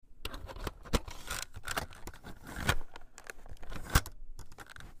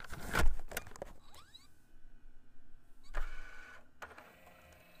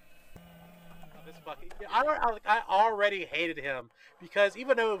I already hated him because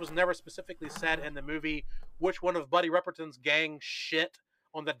even though it was never specifically said in the movie which one of Buddy Repperton's gang shit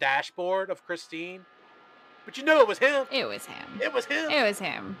on the dashboard of Christine, but you know it was him. It was him. It was him. It was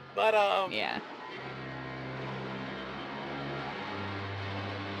him. But Yeah.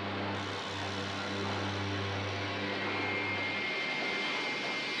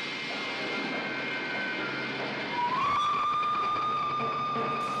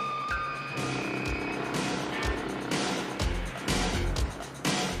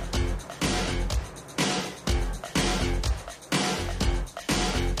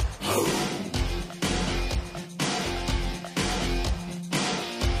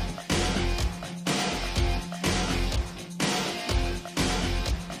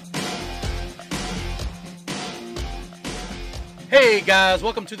 hey guys,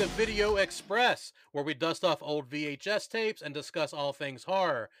 welcome to the Video Express, where we dust off old VHS tapes and discuss all things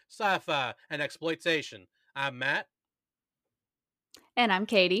horror, sci-fi, and exploitation. I'm Matt, And I'm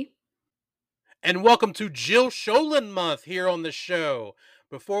Katie. and welcome to Jill Sholin Month here on the show.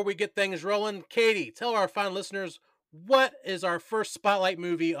 Before we get things rolling, Katie, tell our fine listeners what is our first spotlight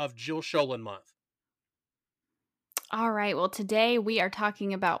movie of Jill Sholin Month. All right. Well, today we are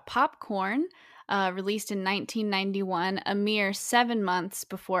talking about Popcorn, released in 1991, a mere 7 months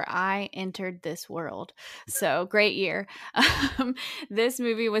before I entered this world. So, great year. This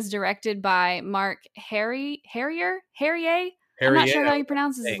movie was directed by Mark Harrier? I'm not sure how he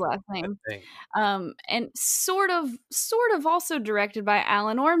pronounces his last name. And sort of also directed by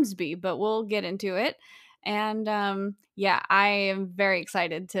Alan Ormsby, but we'll get into it. And yeah, I am very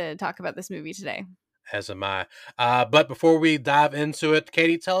excited to talk about this movie today. As am I. But before we dive into it,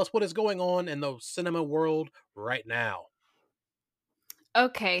 Katie, tell us what is going on in the cinema world right now.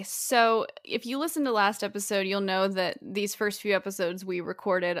 Okay, so if you listen to last episode, you'll know that these first few episodes we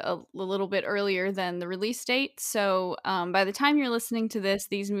recorded a little bit earlier than the release date. So by the time you're listening to this,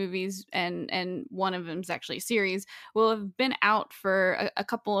 these movies, and one of them is actually a series, will have been out for a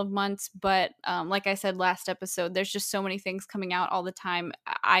couple of months. But like I said last episode, there's just so many things coming out all the time.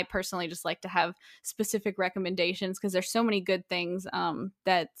 I personally just like to have specific recommendations because there's so many good things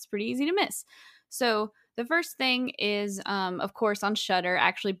that's pretty easy to miss. So the first thing is, of course, on Shudder.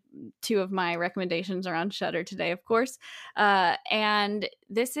 Actually, two of my recommendations are on Shudder today, of course. And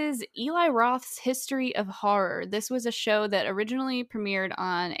this is Eli Roth's History of Horror. This was a show that originally premiered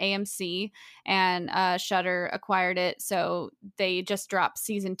on AMC, and Shudder acquired it, so they just dropped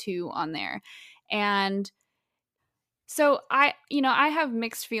season 2 on there. And so I have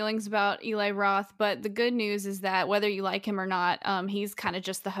mixed feelings about Eli Roth, but the good news is that whether you like him or not, he's kind of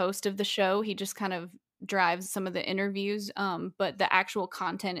just the host of the show. He just kind of drives some of the interviews, but the actual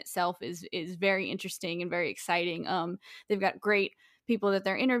content itself is very interesting and very exciting. They've got great people that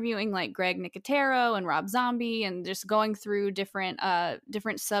they're interviewing, like Greg Nicotero and Rob Zombie, and just going through different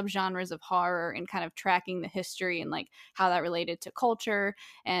subgenres of horror and kind of tracking the history and like how that related to culture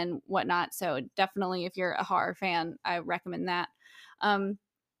and whatnot. So definitely, if you're a horror fan, I recommend that.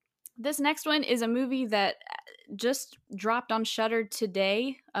 This next one is a movie that just dropped on Shudder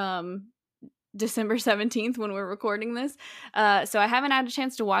today, December 17th, when we're recording this. So I haven't had a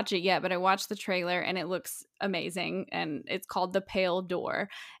chance to watch it yet, but I watched the trailer and it looks amazing. And it's called The Pale Door.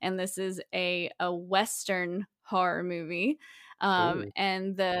 And this is a Western horror movie.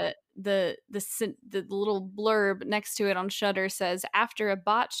 And the little blurb next to it on Shudder says, after a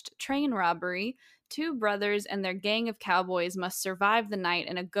botched train robbery, 2 brothers and their gang of cowboys must survive the night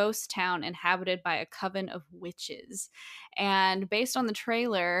in a ghost town inhabited by a coven of witches. And based on the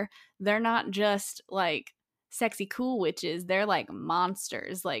trailer, they're not just like sexy cool witches, they're like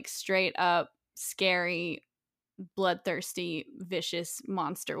monsters, like straight up scary, bloodthirsty, vicious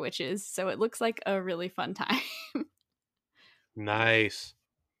monster witches. So it looks like a really fun time. Nice.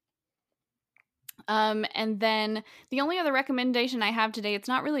 And then the only other recommendation I have today, it's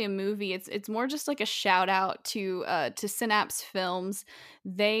not really a movie. It's more just like a shout out to Synapse Films.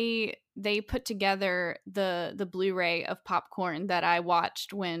 They put together the Blu-ray of Popcorn that I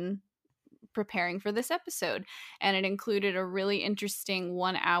watched when preparing for this episode, and it included a really interesting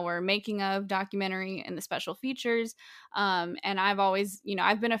 1-hour making of documentary and the special features. And I've always,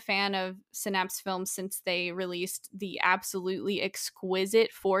 I've been a fan of Synapse Films since they released the absolutely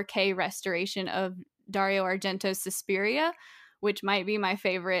exquisite 4K restoration of Dario Argento's Suspiria, which might be my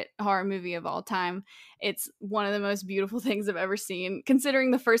favorite horror movie of all time. It's one of the most beautiful things I've ever seen.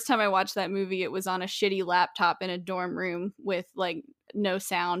 Considering the first time I watched that movie, it was on a shitty laptop in a dorm room with like no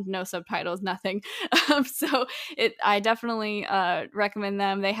sound, no subtitles, nothing. So I definitely recommend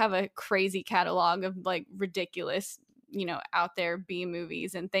them. They have a crazy catalog of like ridiculous out there B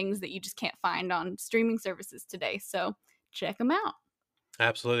movies and things that you just can't find on streaming services today. So check them out.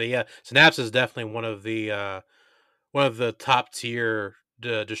 Absolutely, yeah. Synapse is definitely one of the top tier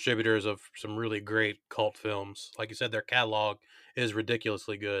distributors of some really great cult films. Like you said, their catalog is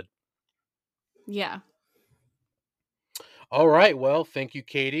ridiculously good. Yeah. All right. Well, thank you,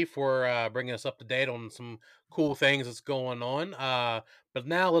 Katie, for bringing us up to date on some cool things that's going on. But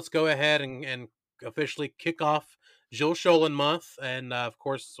now let's go ahead and officially kick off Jill Sholin month, and of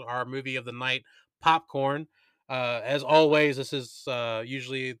course, our movie of the night, Popcorn. As always, this is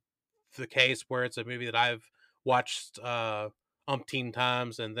usually the case where it's a movie that I've watched umpteen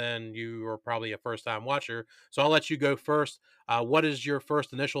times, and then you are probably a first time watcher. So I'll let you go first. What is your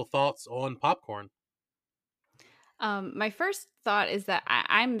first initial thoughts on Popcorn? My first thought is that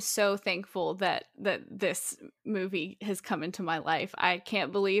I'm so thankful that this movie has come into my life. I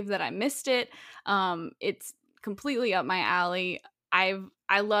can't believe that I missed it. It's completely up my alley.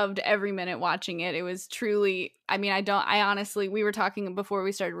 I loved every minute watching it. It was truly, I mean, I honestly, we were talking before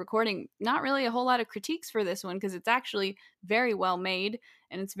we started recording, not really a whole lot of critiques for this one because it's actually very well made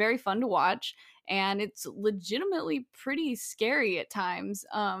and it's very fun to watch and it's legitimately pretty scary at times.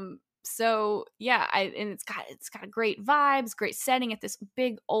 So yeah, and it's got great vibes, great setting at this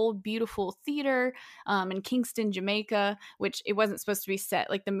big old beautiful theater in Kingston, Jamaica, which it wasn't supposed to be set,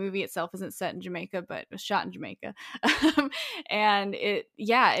 like the movie itself isn't set in Jamaica, but it was shot in Jamaica. And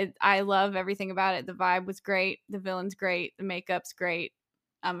I love everything about it. The vibe was great, the villain's great, the makeup's great.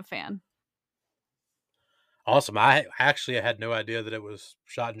 I'm a fan. Awesome. I actually had no idea that it was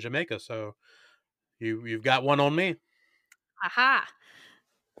shot in Jamaica, so you've got one on me. Aha.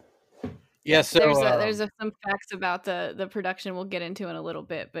 Yeah, Yes, so some facts about the production we'll get into in a little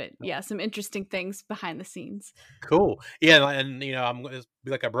bit, but yeah, some interesting things behind the scenes. cool. Yeah, and I'm gonna be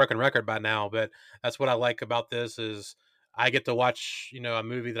like a broken record by now, but that's what I like about this is I get to watch, a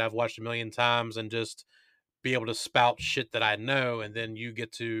movie that I've watched a million times and just be able to spout shit that I know, and then you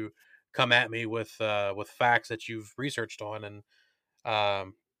get to come at me with facts that you've researched on, and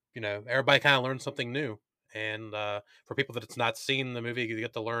everybody kind of learns something new. And for people that it's not seen the movie, you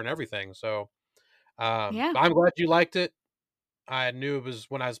get to learn everything. So Yeah. but I'm glad you liked it. I knew it was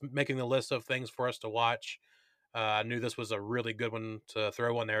when I was making the list of things for us to watch. I knew this was a really good one to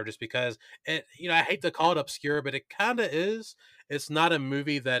throw on there just because I hate to call it obscure, but it kind of is. It's not a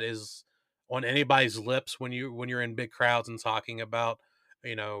movie that is on anybody's lips when you're in big crowds and talking about,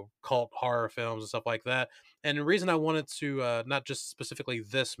 cult horror films and stuff like that. And the reason I wanted to, not just specifically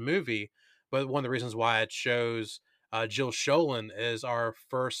this movie, but one of the reasons why it shows Jill Sholin is our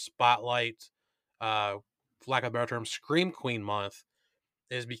first spotlight, for lack of a better term, Scream Queen month,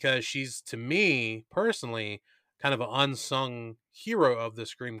 is because she's, to me personally, kind of an unsung hero of the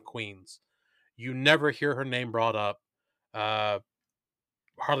Scream Queens. You never hear her name brought up, uh,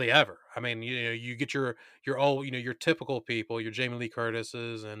 hardly ever. I mean, you get your old, your typical people, your Jamie Lee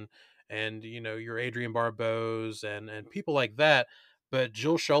Curtis's and your Adrienne Barbeau's and people like that. But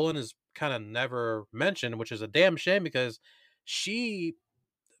Jill Sholin is kind of never mentioned, which is a damn shame because she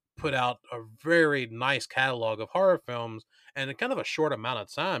put out a very nice catalog of horror films, and in kind of a short amount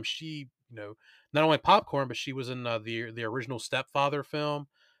of time, she, not only Popcorn, but she was in the original Stepfather film,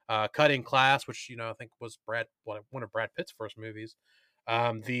 Cutting Class, which I think was one of Brad Pitt's first movies.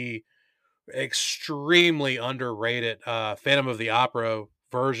 The extremely underrated Phantom of the Opera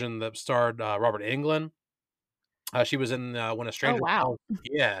version that starred Robert Englund. She was in When a Oh Stranger wow. Calls.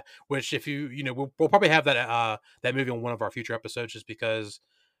 Yeah, which if we'll probably have that movie on one of our future episodes, just because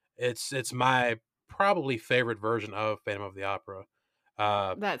it's my probably favorite version of Phantom of the Opera.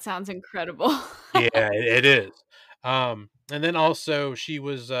 Uh, That sounds incredible. yeah, it is. And then also she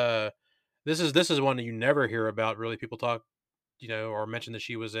was, this is one that you never hear about really people talk, or mention that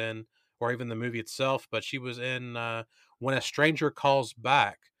she was in, or even the movie itself, but she was in, When a Stranger Calls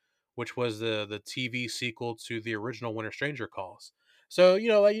Back, which was the TV sequel to the original When a Stranger Calls. So,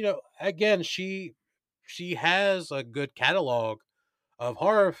 again, she has a good catalog of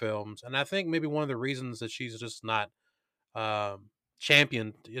horror films, and I think maybe one of the reasons that she's just not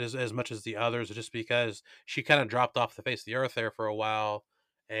championed as much as the others is just because she kind of dropped off the face of the earth there for a while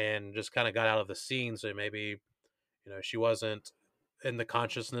and just kind of got out of the scene. So maybe she wasn't in the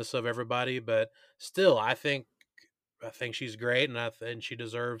consciousness of everybody, but still, I think she's great, and I think she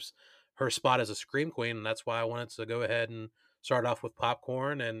deserves her spot as a scream queen, and that's why I wanted to go ahead and start off with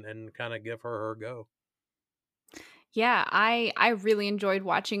Popcorn and kind of give her go. Yeah, I really enjoyed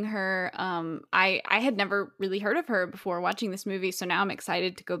watching her. I had never really heard of her before watching this movie, so now I'm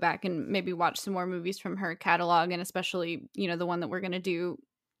excited to go back and maybe watch some more movies from her catalog, and especially the one that we're gonna do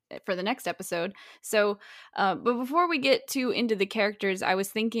for the next episode. So, but before we get too into the characters, I was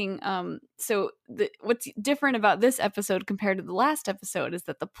thinking, what's different about this episode compared to the last episode is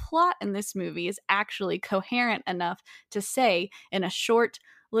that the plot in this movie is actually coherent enough to say in a short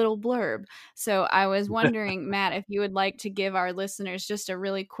little blurb. So I was wondering, Matt, if you would like to give our listeners just a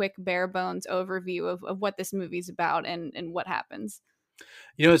really quick bare bones overview of what this movie's about and what happens.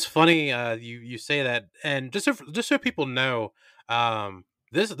 It's funny, you say that, and just so people know,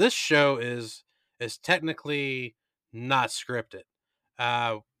 this show is technically not scripted.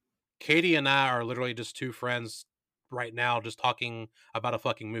 Uh, Katie and I are literally just two friends right now, just talking about a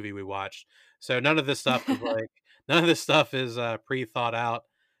fucking movie we watched. So none of this stuff is pre thought out.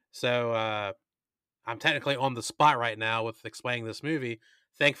 So I'm technically on the spot right now with explaining this movie.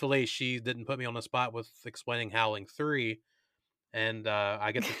 Thankfully, she didn't put me on the spot with explaining Howling 3, and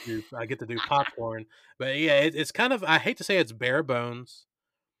I get to do popcorn. But yeah, it's kind of, I hate to say it's bare bones,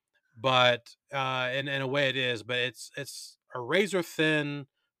 but in a way it is. But it's a razor thin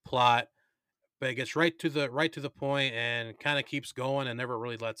plot, but it gets right to the point and kind of keeps going and never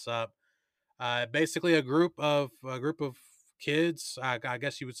really lets up. Basically, a group of kids. I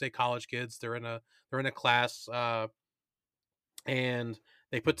guess you would say college kids. They're in a class. And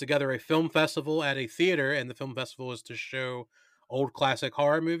they put together a film festival at a theater, and the film festival is to show old classic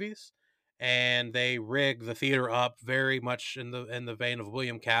horror movies. And they rig the theater up very much in the vein of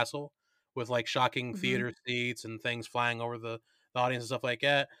William Castle, with like shocking Hmm. theater seats and things flying over the audience and stuff like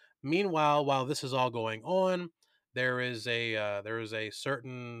that. Meanwhile, while this is all going on, there is a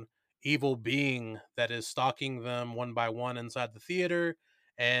certain evil being that is stalking them one by one inside the theater.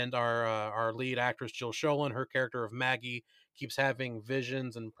 And our lead actress Jill Sholin, her character of Maggie, keeps having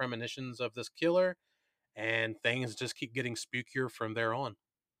visions and premonitions of this killer, and things just keep getting spookier from there on.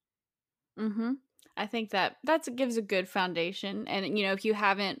 Hmm. I think that gives a good foundation. And if you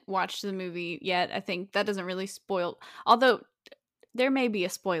haven't watched the movie yet, I think that doesn't really spoil. Although there may be a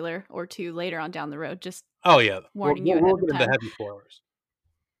spoiler or two later on down the road. Just Oh yeah, we'll, warning you we'll, ahead we'll of get into time. heavy spoilers.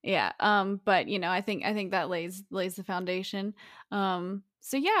 Yeah. But I think that lays the foundation.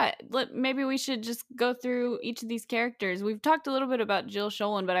 So yeah, maybe we should just go through each of these characters. We've talked a little bit about Jill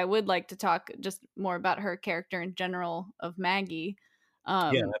Sholin, but I would like to talk just more about her character in general of Maggie.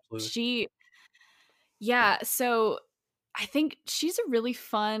 Yeah, absolutely. She Yeah, so I think she's a really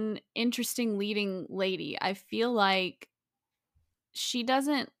fun, interesting leading lady. I feel like she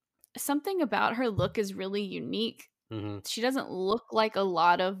doesn't something about her look is really unique. Hmm. She doesn't look like a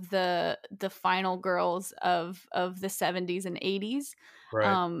lot of the final girls of the 70s and 80s.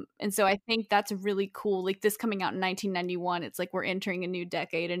 Right. And so I think that's really cool. Like this coming out in 1991, it's like we're entering a new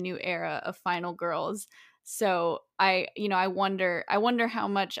decade, a new era of final girls. So I wonder how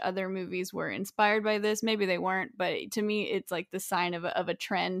much other movies were inspired by this. Maybe they weren't, but to me it's like the sign of a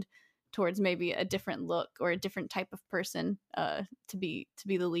trend towards maybe a different look or a different type of person to be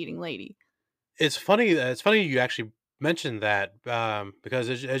the leading lady. It's funny you actually mentioned that, because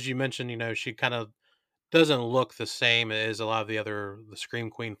as you mentioned, she kind of doesn't look the same as a lot of the Scream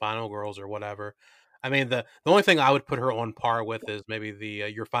Queen final girls or whatever. I mean, the only thing I would put her on par with is maybe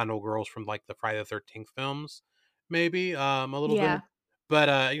the your final girls from like the Friday the 13th films, maybe a little bit. Yeah.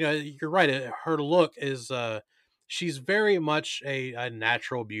 But you're right. Her look is she's very much a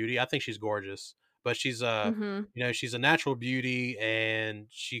natural beauty. I think she's gorgeous, but Mhm. she's a natural beauty, and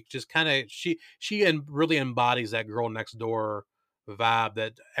she just kind of really embodies that girl next door vibe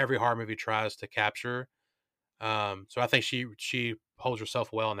that every horror movie tries to capture. So I think she holds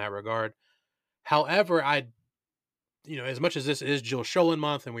herself well in that regard. However, as much as this is Jill Sholin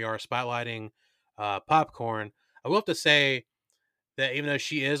month and we are spotlighting popcorn, I will have to say that even though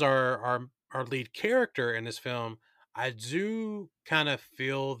she is our lead character in this film, I do kind of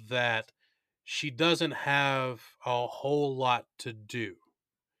feel that she doesn't have a whole lot to do.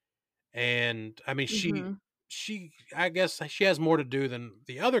 And I mean, Mhm. she I guess she has more to do than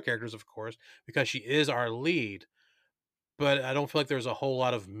the other characters, of course, because she is our lead. But I don't feel like there's a whole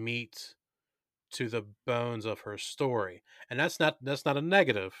lot of meat to the bones of her story, and that's not a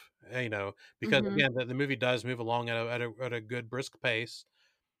negative, because Mhm. again, the movie does move along at a good brisk pace,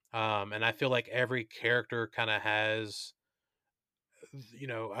 and I feel like every character kind of has,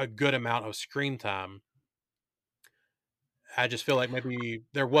 a good amount of screen time. I just feel like maybe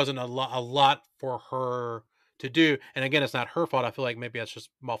there wasn't a lot for her to do, and again, it's not her fault. I feel like maybe that's just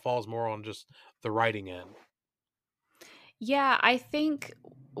falls more on just the writing end. Yeah, I think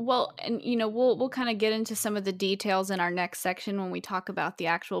well, and we'll kind of get into some of the details in our next section when we talk about the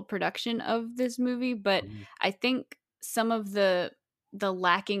actual production of this movie, but Mhm. I think some of the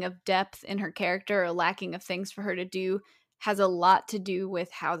lacking of depth in her character or lacking of things for her to do has a lot to do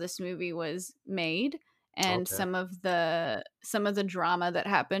with how this movie was made and Okay. some of the drama that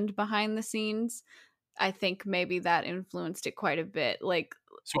happened behind the scenes. I think maybe that influenced it quite a bit. Like,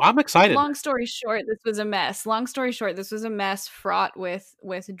 So I'm excited. long story short, this was a mess. Long story short, this was a mess fraught with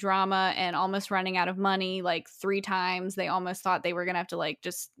drama and almost running out of money like 3 times. They almost thought they were going to have to like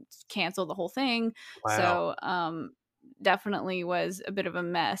just cancel the whole thing. Wow. So, definitely was a bit of a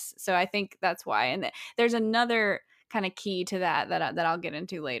mess. So I think that's why. And there's another kind of key to that I'll get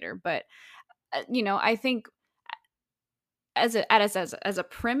into later, but I think as a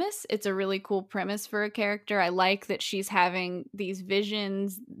premise, it's a really cool premise for a character. I like that she's having these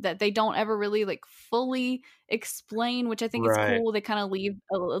visions that they don't ever really like fully explain, which I think is Right. cool. They kind of leave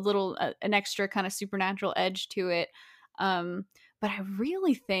a little an extra kind of supernatural edge to it. Um, but I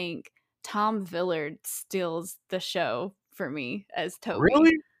really think Tom Villard steals the show for me as Toby.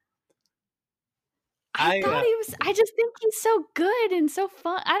 Really? I I thought he was I just think he's so good and so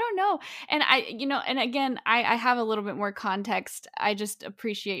fun. I don't know. And and again, I have a little bit more context. I just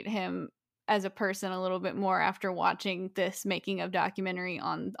appreciate him as a person a little bit more after watching this making of documentary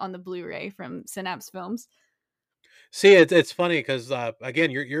on the Blu-ray from Synapse Films. see it's funny because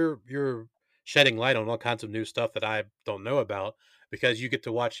again, you're shedding light on all kinds of new stuff that I don't know about because you get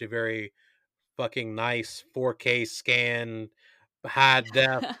to watch a very fucking nice 4K scan, high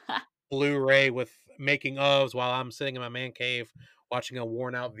def Blu-ray with making ofs while I'm sitting in my man cave watching a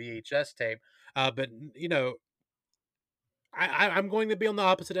worn out VHS tape. But I'm going to be on the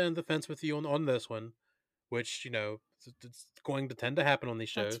opposite end of the fence with you on this one, which it's going to tend to happen on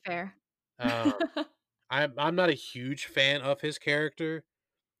these That's shows. fair. Um, I'm not a huge fan of his character.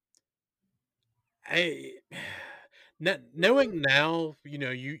 I knowing now,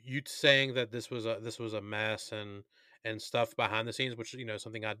 you saying that this was a mess and stuff behind the scenes, which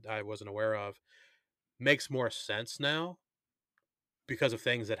something I wasn't aware of, makes more sense now because of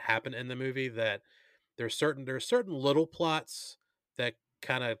things that happen in the movie. That there's certain little plots that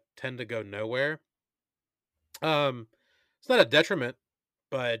kind of tend to go nowhere. It's not a detriment,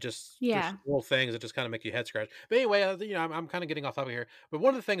 but there's Yeah. just little things that just kind of make your head scratch. But anyway, I'm kind of getting off topic here. But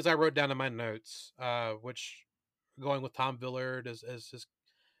one of the things I wrote down in my notes, which going with Tom Villard as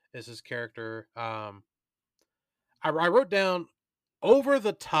his character, I wrote down over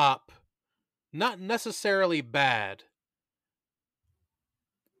the top, not necessarily bad,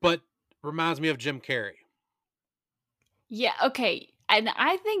 but reminds me of Jim Carrey. Yeah, okay. And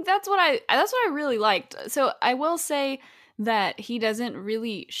I think that's what I really liked. So I will say that he doesn't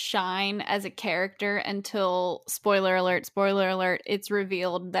really shine as a character until spoiler alert, it's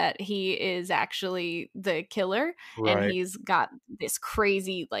revealed that he is actually the killer and Right. he's got this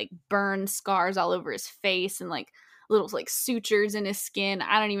crazy like burn scars all over his face and like little like sutures in his skin.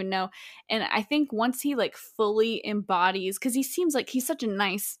 I don't even know. And I think once he like fully embodies cuz he seems like he's such a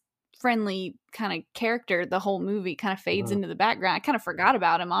nice friendly kind of character, the whole movie kind of fades Mhm. into the background. I kind of forgot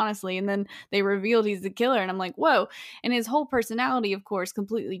about him, honestly. And then they revealed he's the killer, and I'm like, whoa. And his whole personality, of course,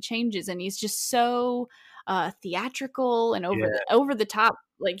 completely changes. And he's just so theatrical and Yeah. over the top.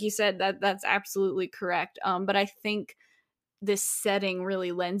 Like you said, that's absolutely correct. But I think this setting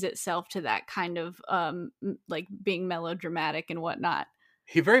really lends itself to that kind of like being melodramatic and whatnot.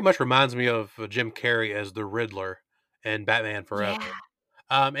 He very much reminds me of Jim Carrey as the Riddler in Batman Forever. Yeah.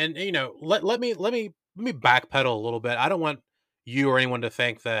 And let me backpedal a little bit. I don't want you or anyone to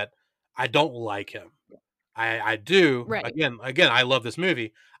think that I don't like him. I do. Right. Again, I love this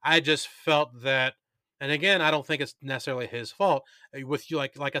movie. I just felt that, and again, I don't think it's necessarily his fault. With you,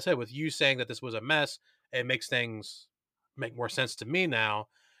 like I said, with you saying that this was a mess, it makes things make more sense to me now.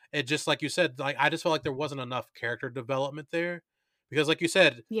 It just like you said, like I just felt like there wasn't enough character development there, because like you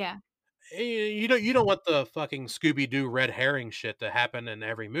said, Yeah. you don't want the fucking Scooby Doo red herring shit to happen in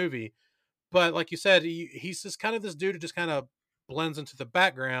every movie. But like you said, he's just kind of this dude who just kind of blends into the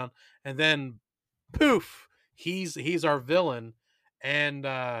background, and then poof, he's our villain, and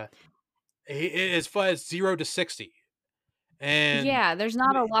as far as 0 to 60, and Yeah, there's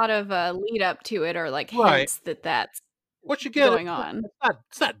not a lot of lead up to it or like right, hints that that's what you get, going on.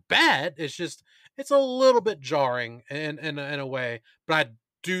 it's not bad. It's just it's a little bit jarring in a way, but I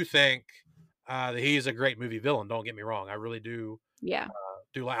do think that he's a great movie villain. Don't get me wrong, I really Yeah.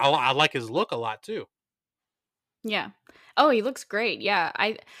 do like I like his look a lot too. Yeah. Oh, he looks great. Yeah.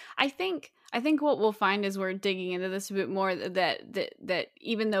 I think what we'll find as we're digging into this a bit more that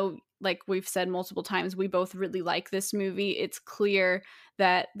even though like we've said multiple times, we both really like this movie. It's clear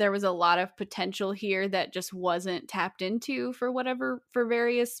that there was a lot of potential here that just wasn't tapped into for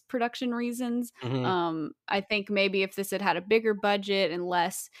various production reasons. Mhm. I think maybe if this had had a bigger budget and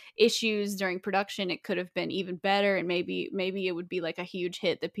less issues during production, it could have been even better, and maybe it would be like a huge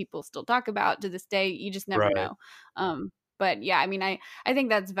hit that people still talk about to this day. You just never Right. know. But yeah, I mean, I think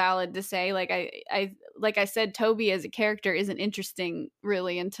that's valid to say. I like I said, Toby as a character isn't interesting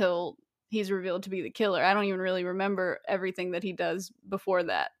really until he's revealed to be the killer. I don't even really remember everything that he does before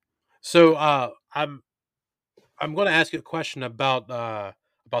that. So, I'm gonna ask you a question about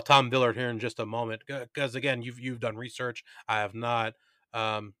Tom Dillard here in just a moment, because again, you've done research, I have not.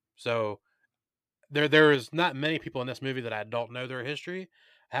 So there is not many people in this movie that I don't know their history.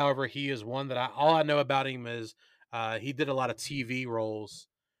 However, he is one that all I know about him is, he did a lot of TV roles,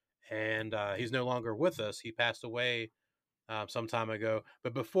 and, he's no longer with us. He passed away, some time ago.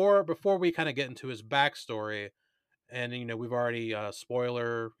 But before we kinda get into his backstory, and, we've already,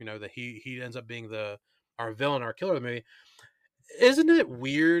 spoiler, that he ends up being the our villain, our killer of the movie. Isn't it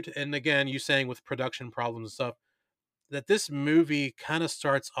weird, and again, you saying with production problems and stuff, that this movie kinda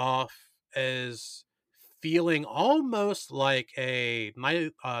starts off as feeling almost like a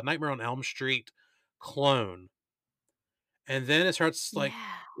Nightmare on Elm Street clone, and then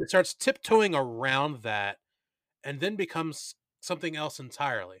Yeah. it starts tiptoeing around that, and then becomes something else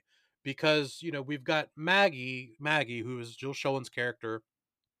entirely. Because, we've got Maggie, who is Jill Schoen's character,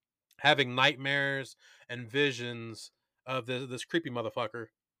 having nightmares and visions of this creepy motherfucker,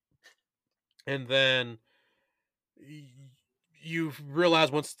 and then y you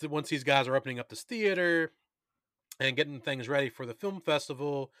realize once these guys are opening up this theater and getting things ready for the film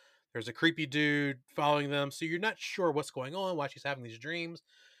festival, there's a creepy dude following them, so you're not sure what's going on, why she's having these dreams.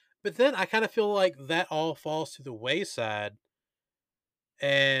 But then I kinda feel like that all falls to the wayside,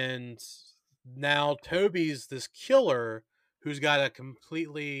 and now Toby's this killer who's got a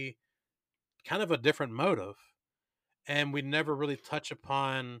completely kind of a different motive, and we never really touch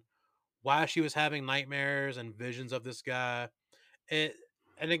upon why she was having nightmares and visions of this guy. It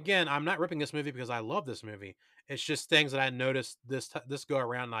and again, I'm not ripping this movie because I love this movie. It's just things that I noticed this go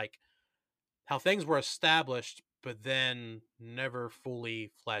around, like how things were established but then never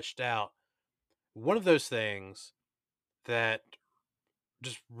fully fleshed out. One of those things that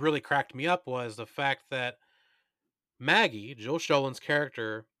just really cracked me up was the fact that Maggie, Jill Schoen's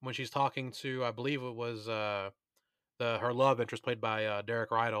character, when she's talking to, I believe it was her love interest played by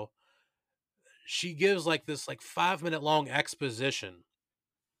Derek Rydell, she gives like this like 5 minute long exposition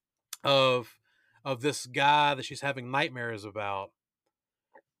of this guy that she's having nightmares about,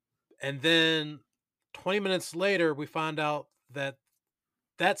 and then 20 minutes later we find out that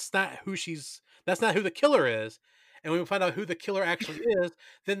that's not who the killer is. And when we find out who the killer actually is,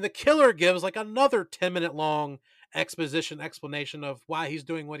 then the killer gives like another 10-minute long exposition explanation of why he's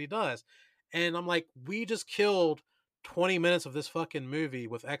doing what he does. And I'm like, we just killed 20 minutes of this fucking movie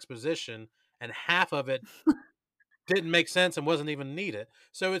with exposition, and half of it didn't make sense and wasn't even needed.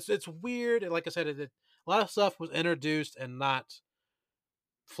 So it's weird. And like I said, a lot of stuff was introduced and not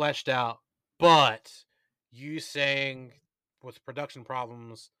fleshed out. But you saying with production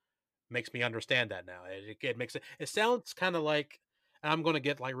problems makes me understand that now. It makes it. It sounds kind of like, and I'm going to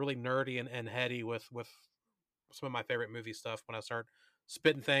get like really nerdy and heady with some of my favorite movie stuff when I start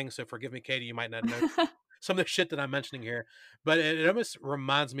spitting things. So forgive me, Katie. You might not know some of the shit that I'm mentioning here, but it almost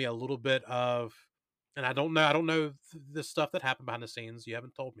reminds me a little bit of, and I don't know the stuff that happened behind the scenes. You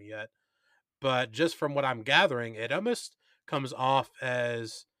haven't told me yet, but just from what I'm gathering, it almost comes off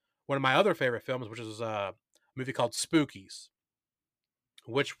as one of my other favorite films, which is a movie called Spookies,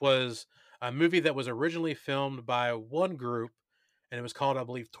 which was a movie that was originally filmed by one group, and it was called, I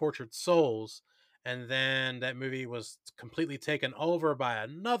believe, Tortured Souls. And then that movie was completely taken over by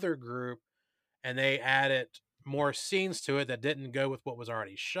another group, and they added more scenes to it that didn't go with what was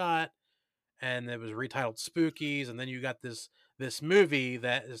already shot, and it was retitled Spookies. And then you got this movie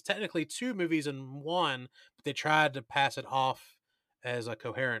that is technically two movies in one, but they tried to pass it off as a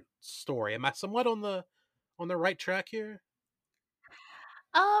coherent story. Am I somewhat on the right track here?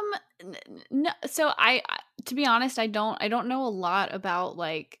 Um, no, so to be honest, I don't know a lot about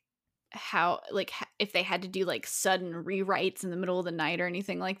like how if they had to do like sudden rewrites in the middle of the night or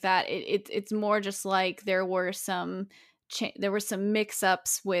anything like that. It's more just like there were some mix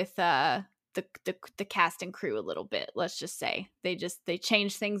ups with the cast and crew a little bit. Let's just say they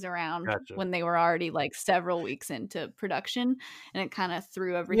changed things around Gotcha. when they were already like several weeks into production, and it kind of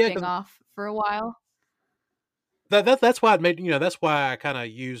threw Yeah, everything 'cause off for a while. that's why it made that's why I kinda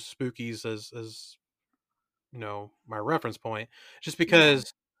use Spookies as, my reference point, just Yeah.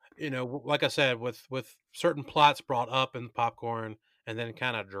 because like I said, with certain plots brought up in popcorn and then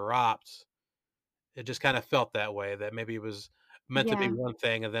kind of dropped, it just kind of felt that way. That maybe it was meant to be Yeah. one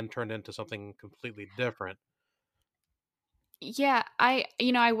thing and then turned into something completely different. Yeah, I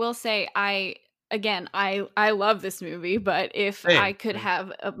will say I love this movie, but if I Same, could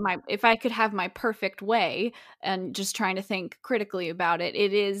same. have my perfect way and just trying to think critically about it,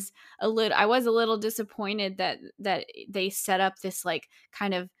 it is a little I was a little disappointed that they set up this like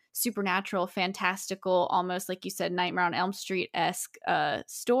kind of supernatural, fantastical, almost like you said, Nightmare on Elm Street-esque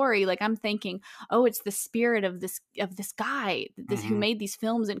story. Like I'm thinking, oh, it's the spirit of this guy, this who Hmm. made these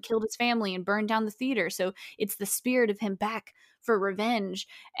films and killed his family and burned down the theater. So it's the spirit of him back for revenge,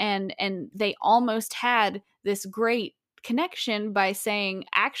 and they almost had this great connection by saying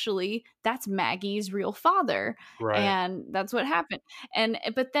actually that's Maggie's real father, Right. and that's what happened. And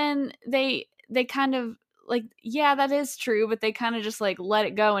but then they kind of like, yeah, that is true, but they kind of just like let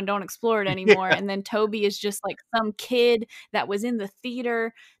it go and don't explore it anymore. Yeah. And then Toby is just like some kid that was in the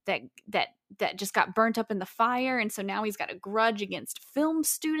theater that that that just got burnt up in the fire, and so now he's got a grudge against film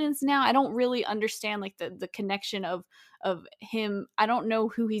students now. I don't really understand like the connection of him. I don't know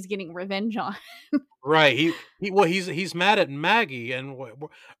who he's getting revenge on. Right. He's mad at Maggie, and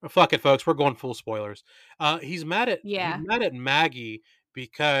fuck it, folks. We're going full spoilers. He's Yeah. mad at Maggie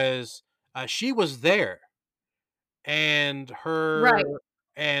because she was there, and Right.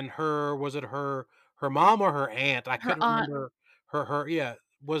 her was it her mom or her aunt? I Her couldn't aunt, remember. Her yeah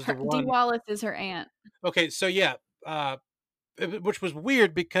was the her Dee one. Wallace is her aunt. Okay, so yeah, which was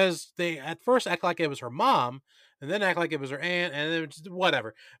weird because they at first act like it was her mom, and then act like it was her aunt, and then just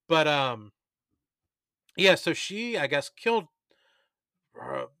whatever. But yeah, so she I guess killed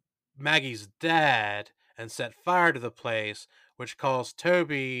uh, Maggie's dad and set fire to the place, which caused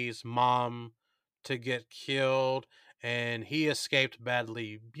Toby's mom to get killed, and he escaped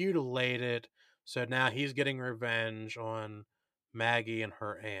badly mutilated. So now he's getting revenge on Maggie and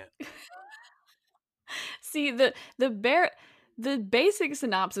her aunt. See, the basic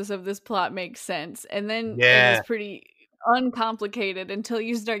synopsis of this plot makes sense, and Yeah. is pretty uncomplicated until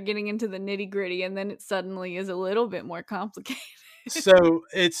you start getting into the nitty-gritty, and then it suddenly is a little bit more complicated. So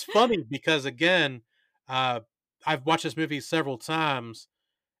it's funny because again, uh, I've watched this movie several times,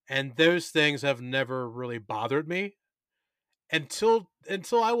 and those things have never really bothered me until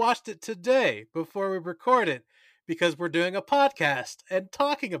I watched it today before we record it because we're doing a podcast and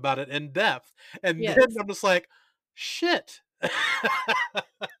talking about it in depth. And then Yes. I'm just like, shit.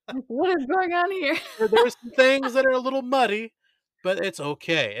 Like, what is going on here? There's some things that are a little muddy, but it's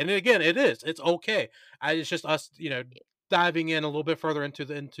okay. And again, it is. It's okay. It's just us, diving in a little bit further into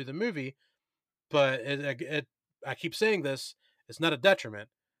the movie. But I keep saying this. It's not a detriment.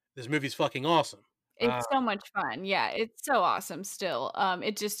 This movie's fucking awesome. Uh, It's so much fun. Yeah, it's so awesome still.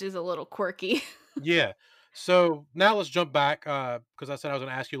 It just is a little quirky. Yeah. So now let's jump back because I said I was going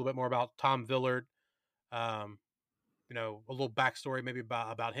to ask you a little bit more about Tom Villard. Um, a little backstory maybe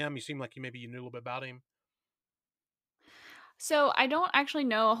about him. You seem like you knew a little bit about him. So I don't actually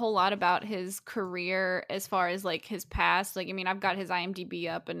know a whole lot about his career as far as like his past. Like, I mean, I've got his IMDb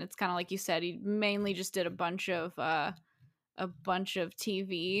up, and it's kind of like you said, he mainly just did a bunch of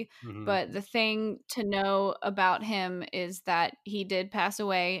TV. Hmm. But the thing to know about him is that he did pass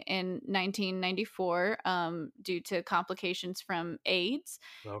away in 1994 due to complications from AIDS,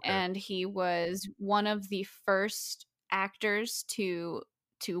 Okay. and he was one of the first actors to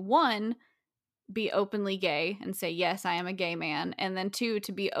one be openly gay and say, yes, I am a gay man, and then two,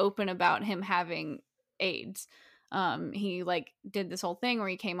 to be open about him having AIDS. He like did this whole thing where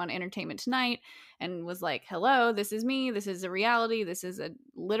he came on Entertainment Tonight and was like, hello, this is me, this is a reality, this is a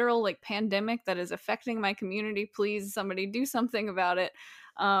literal like pandemic that is affecting my community, please somebody do something about it.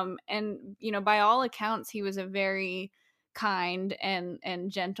 And by all accounts, he was a very kind and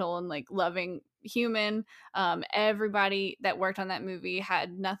gentle and like loving human. Everybody that worked on that movie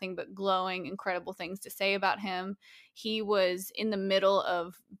had nothing but glowing, incredible things to say about him. He was in the middle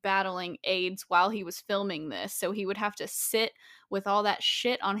of battling AIDS while he was filming this, so he would have to sit with all that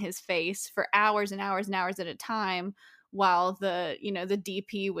shit on his face for hours and hours and hours at a time while the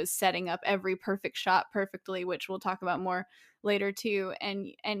DP was setting up every perfect shot perfectly, which we'll talk about more later too.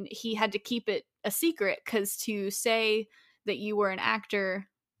 And he had to keep it a secret because to say that you were an actor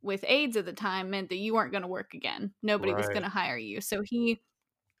with AIDS at the time meant that you weren't going to work again. Nobody was going Right. to hire you. So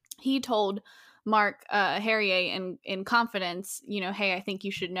he told Mark Harrier in confidence, hey, I think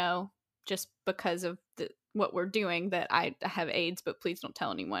you should know just because of what we're doing that I have AIDS, but please don't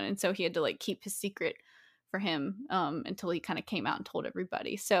tell anyone. And so he had to like keep his secret for him until he kind of came out and told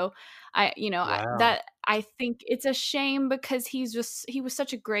everybody. So Wow. that I think it's a shame because he was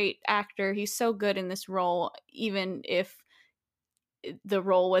such a great actor. He's so good in this role, even if the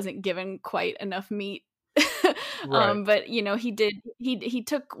role wasn't given quite enough meat. Right. But he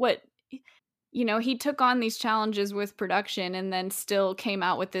took what he took on these challenges with production and then still came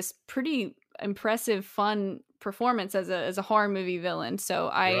out with this pretty impressive, fun performance as a horror movie villain. So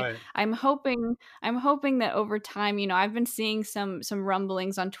Right. I'm hoping that over time, I've been seeing some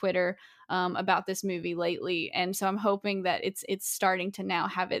rumblings on Twitter about this movie lately, and so I'm hoping that it's starting to now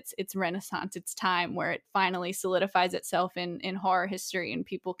have its renaissance, its time where it finally solidifies itself in horror history and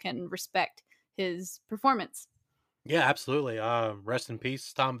people can respect his performance. Yeah, absolutely. Rest in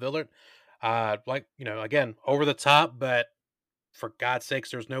peace, Tom Villard. Like, again, over the top, but for God's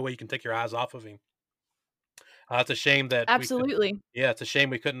sakes, there's no way you can take your eyes off of him. It's a shame that we could. Absolutely. Yeah, it's a shame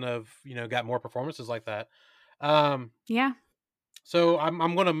we couldn't have, got more performances like that. Um, Yeah. so I'm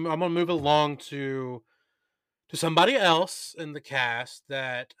gonna move along to somebody else in the cast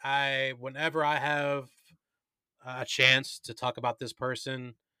that whenever I have a chance to talk about this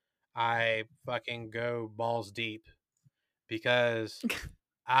person, I fucking go balls deep because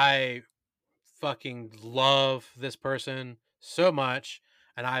I fucking love this person so much,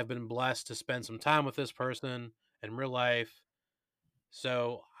 and I've been blessed to spend some time with this person in real life.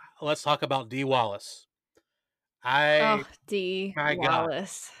 So let's talk about Dee Wallace. I Oh, Dee My God.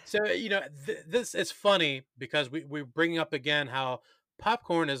 Wallace. So this is funny because we're bringing up again how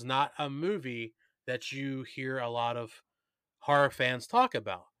Popcorn is not a movie that you hear a lot of horror fans talk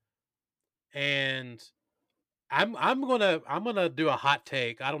about, and I'm gonna do a hot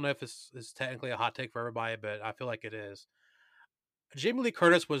take. I don't know if this is technically a hot take for everybody, but I feel like it is. Jamie Lee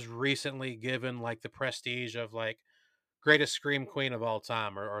Curtis was recently given like the prestige of like greatest scream queen of all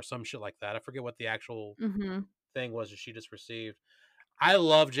time, or some shit like that. I forget what the actual Mhm. thing was that she just received. I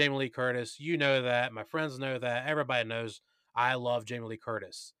love Jamie Lee Curtis. You know that. My friends know that. Everybody knows I love Jamie Lee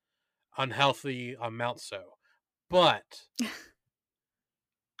Curtis. Unhealthy amount so. But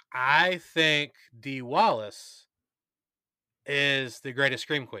I think Dee Wallace is the greatest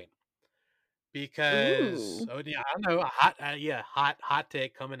scream queen because Ooh. oh yeah, I don't know, a hot yeah, hot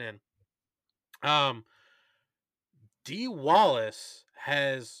take coming in. Um Dee Wallace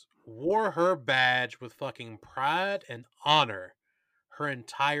has wore her badge with fucking pride and honor her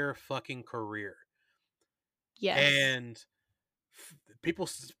entire fucking career. Yes. And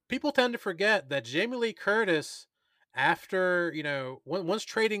people tend to forget that Jamie Lee Curtis, after once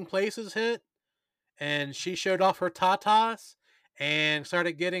Trading Places hit, and she showed off her tatas and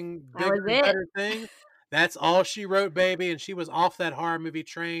started getting That bigger was and it. better things. That's all she wrote, baby, and she was off that horror movie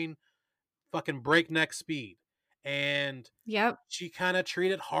train, fucking breakneck speed. And Yep. she kind of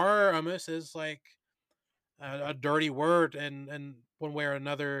treated horror almost as like a dirty word, and one way or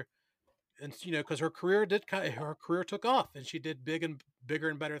another, and because her career took off, and she did big and bigger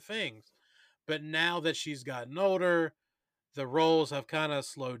and better things. But now that she's gotten older, the roles have kind of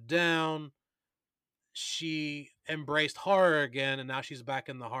slowed down. She embraced horror again, and now she's back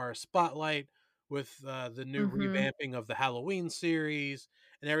in the horror spotlight with the new Mhm. revamping of the Halloween series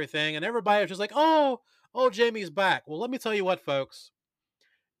and everything. And everybody was just like, "Oh, Jamie's back." Well, let me tell you what, folks.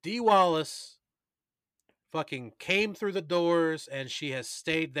 Dee Wallace fucking came through the doors, and she has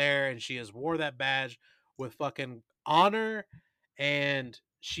stayed there, and she has wore that badge with fucking honor, and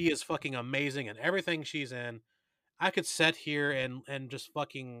she is fucking amazing in everything she's in. I could sit here and just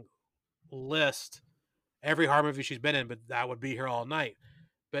fucking list every horror movie she's been in, but that would be here all night.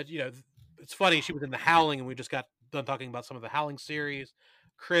 But it's funny, she was in The Howling, and we just got done talking about some of the Howling series,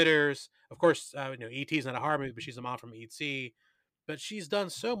 Critters. Of course, E.T.'s not a horror movie, but she's a mom from E.T. But she's done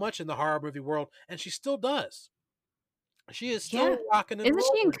so much in the horror movie world, and she still does. She is Yeah. still rocking and Isn't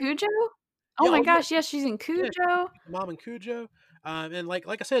she in rolling. Cujo? Oh Yeah, my oh yeah, gosh, yes, she's in yeah. Cujo. She's the mom in Cujo, and like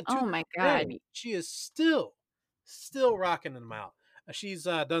I said, to Oh this my god. day, she is still rocking them out. She's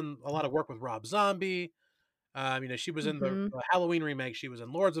done a lot of work with Rob Zombie. She was in the Mhm. Halloween remake. She was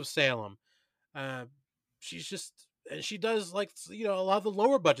in Lords of Salem. Uh, she's just and she does like a lot of the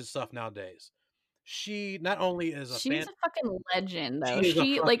lower budget stuff nowadays. She not only is a She's fan, a fucking legend though. she is a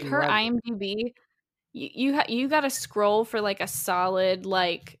She like fucking her legend. IMDb, you got to scroll for like a solid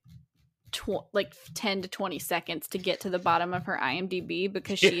like 10 to 20 seconds to get to the bottom of her IMDb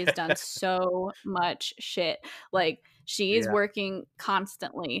because she has Yeah, done so much shit. Like she is yeah, working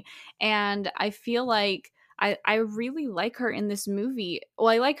constantly. And I feel like I really like her in this movie. Well,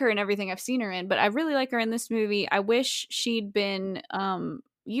 I like her in everything I've seen her in, but I really like her in this movie. I wish she'd been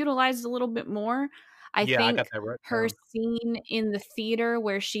utilized a little bit more. I Yeah, I got think that right her down. scene in the theater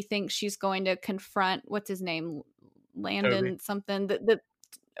where she thinks she's going to confront what's his name? Toby. Landon something, the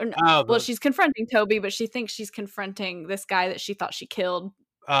or n Oh, well, the she's confronting Toby, but she thinks she's confronting this guy that she thought she killed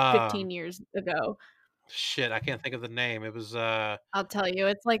um 15 years ago. shit, I can't think of the name. It was I'll tell you,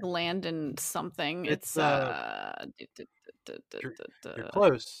 it's like Landon something. it's It's, you're you're duh.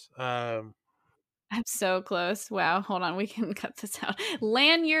 close. I'm so close. Wow, hold on, we can cut this out.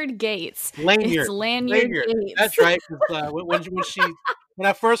 Lanyard Gates. It's Lanyard. Lanyard Lanyard. Gates. That's right. 'Cause, when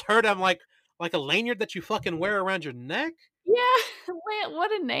I first heard, I'm like a lanyard that you fucking wear around your neck? Yeah,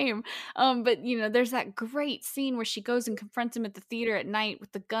 what a name. But there's that great scene where she goes and confronts him at the theater at night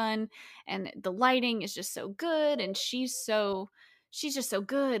with the gun, and the lighting is just so good, and she's just so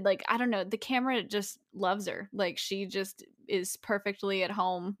good. Like, I don't know, the camera just loves her. Like, she just is perfectly at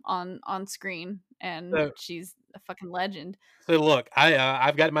home on screen, and So she's a fucking legend. so look,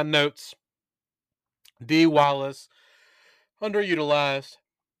 I've got my notes. D. Wallace, underutilized.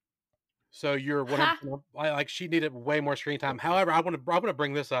 So you're Ha! 100% like she needed way more screen time. However, I wanna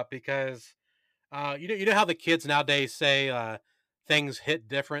bring this up because you know how the kids nowadays say things hit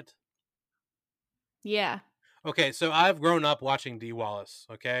different? Yeah. Okay, so I've grown up watching Dee Wallace.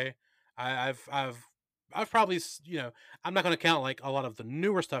 Okay, I've probably I'm not going to count like a lot of the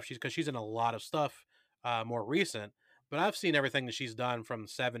newer stuff because she's in a lot of stuff more recent, but I've seen everything that she's done from the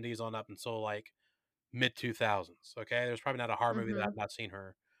 '70s on up until like mid 2000s. Okay, there's probably not a horror movie that Mhm. I've not seen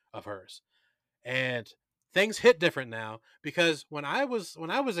her of hers, and things hit different now because when I was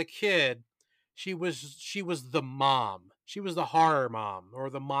a kid, she was the mom. She was the horror mom or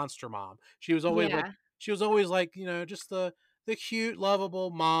the monster mom. Yeah. She was always like, just the cute,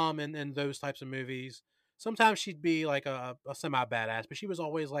 lovable mom in those types of movies. Sometimes she'd be like a semi badass, but she was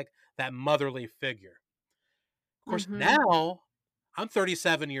always like that motherly figure. Of course, Mhm. now I'm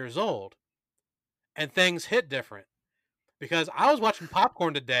 37 years old and things hit different because I was watching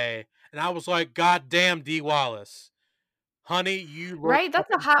Popcorn today and I was like, God damn, Dee Wallace. Honey, you look Right, that's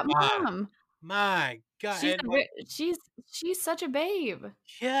a fucking hot fine. mom. My God, and like She's such a babe.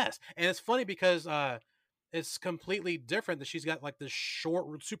 yes, and it's funny because, it's completely different that she's got, like, this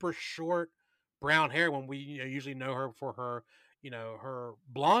super short brown hair when we, usually know her for her, her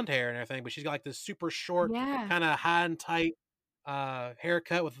blonde hair and everything, but she's got, like, this super short, Yeah. kinda high and tight,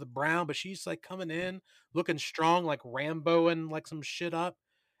 haircut with the brown, but she's, like, coming in looking strong, like Rambo and like, some shit up,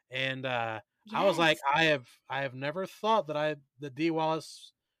 and, I was like, Yes. I have never thought that Dee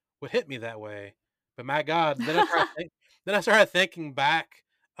Wallace would hit me that way, but my god, then I started thinking back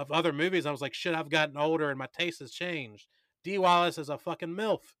of other movies. I was like, "Shit, I've gotten older and my taste has changed." Dee Wallace is a fucking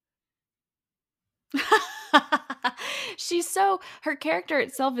MILF. Her character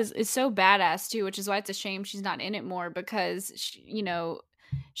itself is so badass too, which is why it's a shame she's not in it more because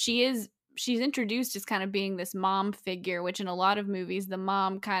she is she's introduced as kind of being this mom figure, which in a lot of movies the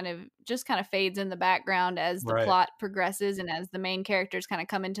mom kind of fades in the background as the Right. plot progresses and as the main characters kind of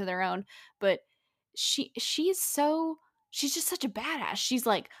come into their own. But she's just such a badass. She's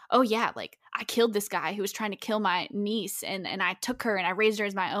like, "Oh yeah, like I killed this guy who was trying to kill my niece and I took her and I raised her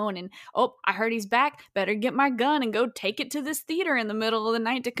as my own and oh, I heard he's back. Better get my gun and go take it to this theater in the middle of the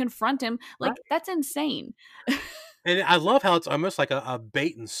night to confront him." Right. Like, that's insane. And I love how it's almost like a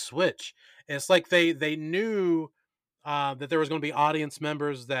bait and switch. It's like they knew that there was going to be audience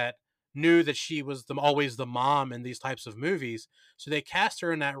members that knew that she was always the mom in these types of movies, so they cast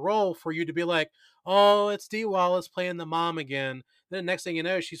her in that role for you to be like, "Oh, it's Dee Wallace playing the mom again." Then the next thing you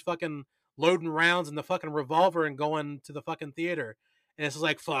know, she's fucking loading rounds in the fucking revolver and going to the fucking theater, and it's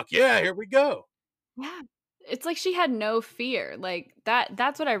like, "Fuck yeah, here we go." Yeah. It's like she had no fear. Like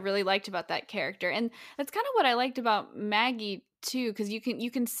that's what I really liked about that character. And that's kind of what I liked about Maggie too cuz you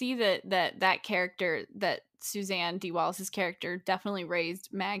can see that character that Suzanne D. Wallace's character definitely raised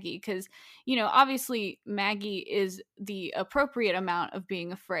Maggie cuz obviously Maggie is the appropriate amount of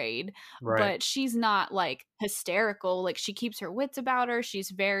being afraid, Right. but she's not like hysterical. Like she keeps her wits about her. She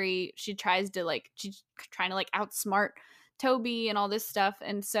tries to like she's trying to like outsmart Toby and all this stuff.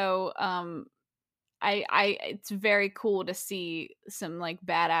 And so I it's very cool to see some like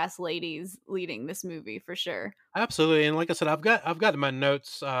badass ladies leading this movie for sure. Absolutely, and like I said, I've got in my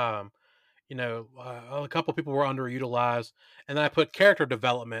notes, a couple people were underutilized, and then I put character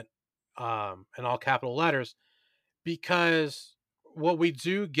development, in all capital letters because what we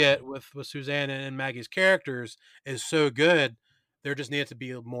do get with Suzanne and Maggie's characters is so good. There just needed to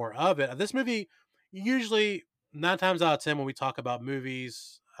be more of it. This movie, usually 9 times out of 10, when we talk about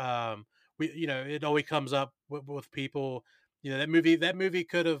movies, it always comes up with people. That movie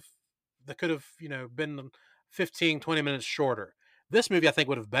could have been 15, 20 minutes shorter. This movie, I think,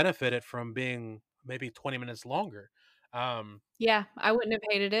 would have benefited from being maybe 20 minutes longer. Um, Yeah, I wouldn't have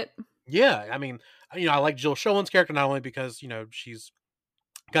hated it. yeah, I mean, I like Jill Schoelen's character not only because she's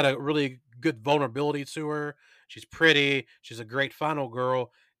got a really good vulnerability to her. She's pretty. She's a great final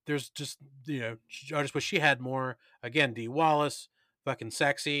girl. There's just I just wish she had more. Again, Dee Wallace, fucking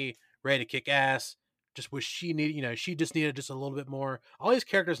sexy, ready to kick ass. Just wish she needed. She just needed just a little bit more. All these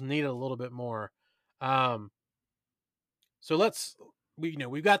characters needed a little bit more. Um, so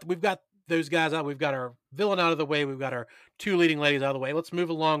we've got those guys out. We've got our villain out of the way. We've got our two leading ladies out of the way. Let's move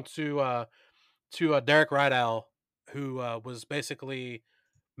along to Derek Rydell, who was basically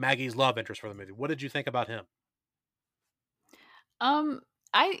Maggie's love interest for the movie. What did you think about him? Um,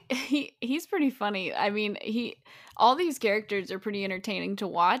 he's pretty funny. I mean, he all these characters are pretty entertaining to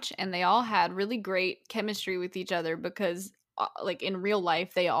watch, and they all had really great chemistry with each other because, like in real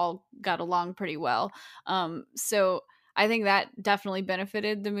life, they all got along pretty well. So I think that definitely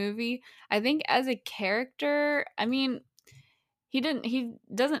benefited the movie. I think as a character, I mean, he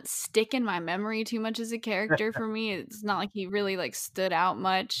doesn't stick in my memory too much as a character for me. It's not like he really like stood out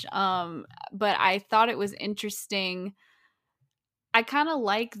much. But I thought it was interesting. I kind of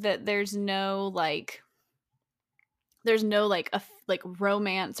like that there's no like like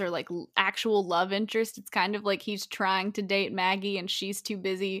romance or like actual love interest. It's kind of like he's trying to date Maggie and she's too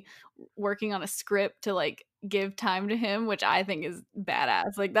busy working on a script to like give time to him, which I think is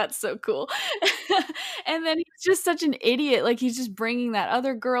badass. Like that's so cool. And then he's just such an idiot. Like he's just bringing that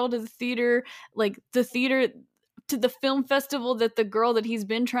other girl to the theater, like the theater to the film festival that the girl that he's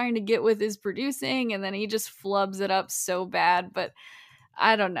been trying to get with is producing, and then he just flubs it up so bad. But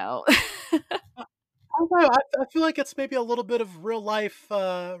I don't know. I don't know. I feel like it's maybe a little bit of real life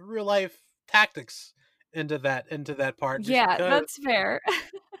tactics into that part, just Yeah, because that's fair.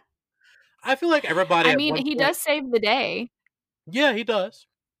 I feel like everybody I at mean, one he point. does save the day. Yeah, he does.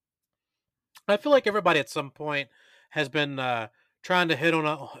 I feel like everybody at some point has been trying to hit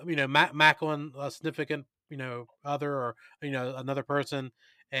on Mac on a significant other, or another person,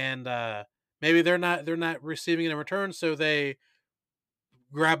 and maybe they're not receiving it in return, so they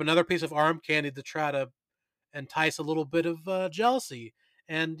grab another piece of arm candy to try to entice a little bit of jealousy.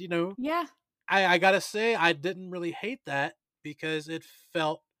 And Yeah. I gotta say, I didn't really hate that because it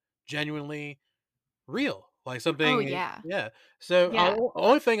felt genuinely real, like Oh, something. yeah. Yeah. So Yeah.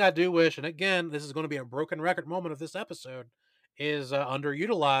 only thing I do wish, and again, this is going to be a broken record moment of this episode, is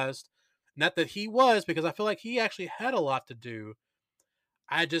underutilized. Not that he was, because I feel like he actually had a lot to do.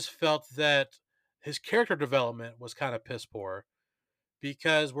 I just felt that his character development was kind of piss poor,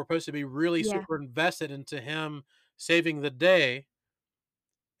 because we're supposed to be really Yeah. super invested into him saving the day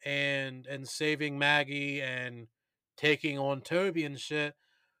and saving Maggie and taking on Toby and shit.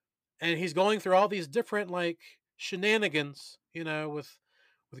 And he's going through all these different like shenanigans, with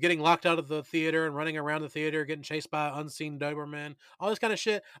getting locked out of the theater and running around the theater, getting chased by unseen Doberman, all this kind of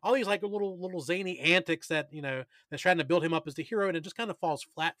shit, all these like little zany antics that that's trying to build him up as the hero, and it just kind of falls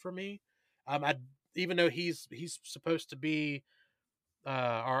flat for me. I Even though he's supposed to be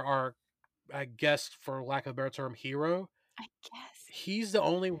our I guess, for lack of a better term, hero, I guess. he's the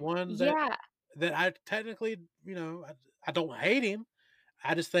only one Yeah. that I technically, I don't hate him.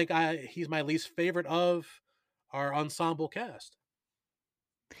 I just think he's my least favorite of our ensemble cast.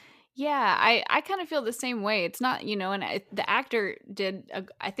 Yeah, I kind of feel the same way. It's not, and the actor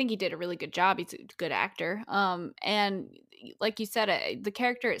I think he did a really good job. He's a good actor. And like you said, the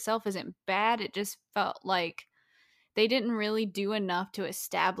character itself isn't bad. It just felt like they didn't really do enough to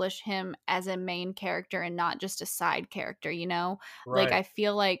establish him as a main character and not just a side character. Like Right. I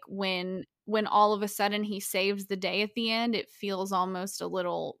feel like when all of a sudden he saves the day at the end, it feels almost a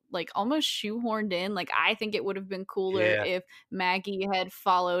little like almost shoehorned in. Like I think it would have been cooler Yeah. if Maggie had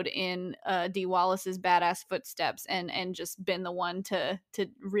followed in Dee Wallace's badass footsteps and just been the one to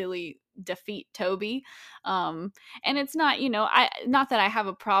really defeat Toby. And it's not, I not that I have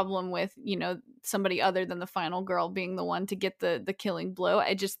a problem with, somebody other than the final girl being the one to get the killing blow.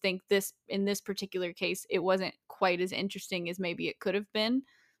 I just think in this particular case it wasn't quite as interesting as maybe it could have been.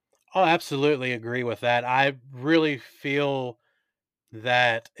 Oh, absolutely agree with that. I really feel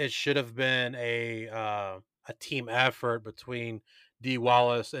that it should have been a team effort between Dee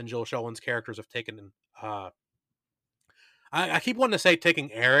Wallace and Joel Shollin's characters of taking I keep wanting to say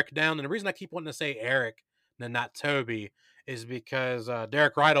taking Eric down, and the reason I keep wanting to say Eric and not Toby is because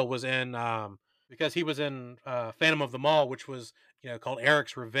Derek Rydell was in because he was in Phantom of the Mall, which was called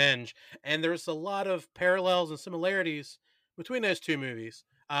Eric's Revenge, and there's a lot of parallels and similarities between those two movies.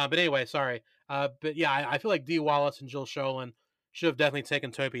 But anyway, sorry. But yeah, I feel like Dee Wallace and Jill Sholin should have definitely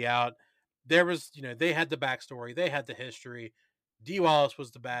taken Toby out. There was, they had the backstory, they had the history. Dee Wallace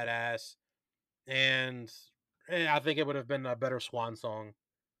was the badass. and I think it would have been a better swan song.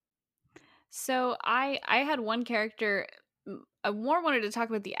 So I had one character. I more wanted to talk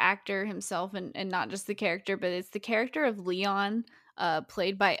about the actor himself and not just the character, but it's the character of Leon,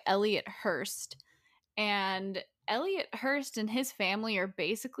 played by Elliot Hurst. And Elliot Hurst and his family are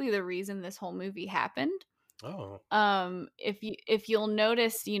basically the reason this whole movie happened. Oh, If you'll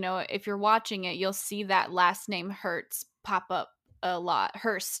notice, if you're watching it, you'll see that last name Hertz pop up a lot.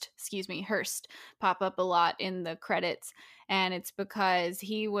 Hurst, excuse me, Hurst pop up a lot in the credits. And it's because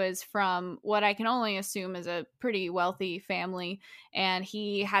he was from what I can only assume is a pretty wealthy family. And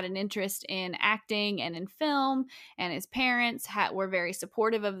he had an interest in acting and in film. And his parents were very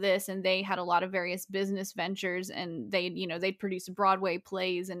supportive of this. And they had a lot of various business ventures. And they'd produce Broadway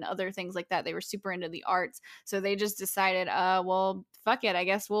plays and other things like that. They were super into the arts, so they just decided, well, fuck it. I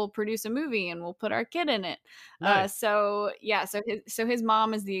guess we'll produce a movie and we'll put our kid in it. nice. So his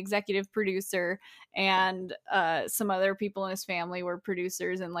mom is the executive producer, and some other people in his family were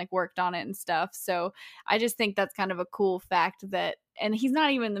producers and like worked on it and stuff. So I just think that's kind of a cool fact that, and he's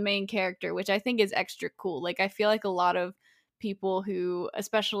not even the main character, which I think is extra cool. Like I feel like a lot of people who,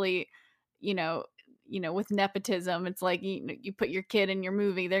 especially, you know, with nepotism, it's like you put your kid in your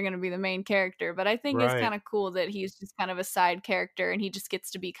movie, they're going to be the main character. But I think it's Right. kind of cool that he's just kind of a side character and he just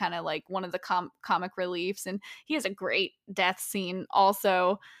gets to be kind of like one of the comic reliefs. And he has a great death scene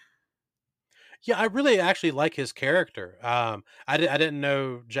also. Yeah, I really actually like his character. I didn't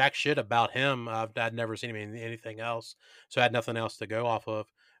know jack shit about him. I'd never seen him in anything else, so I had nothing else to go off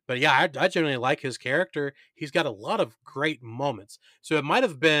of. But yeah, I generally like his character. He's got a lot of great moments. So it might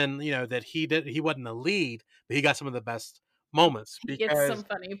have been, that he wasn't the lead, but he got some of the best moments He gets some because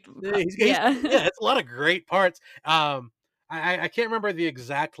funny, he's yeah. yeah, it's a lot of great parts. I can't remember the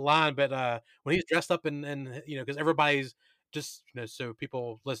exact line, but when he's dressed up in because everybody's just so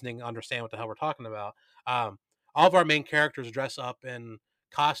people listening understand what the hell we're talking about. Um, all of our main characters dress up in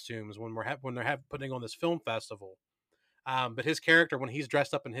costumes when when they're putting on this film festival. But his character, when he's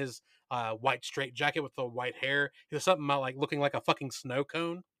dressed up in his white straight jacket with the white hair, he does something about like looking like a fucking snow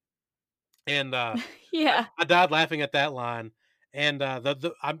cone. And Yeah. I died laughing at that line. And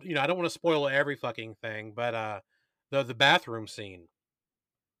the I'm I don't want to spoil every fucking thing, but the bathroom scene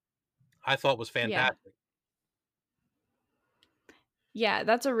I thought was Yeah. fantastic. Yeah,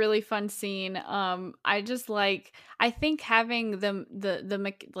 that's a really fun scene. I think having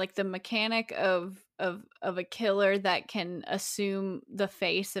the mechanic of a killer that can assume the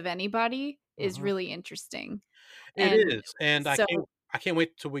face of anybody is Mhm. really interesting. It And is, and so I can't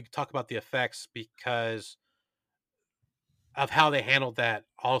wait till we talk about the effects because of how they handled that.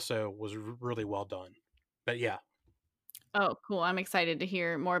 Also, was really well done. But yeah, Oh, cool. I'm excited to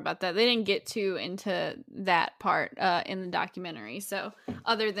hear more about that. They didn't get too into that part in the documentary. So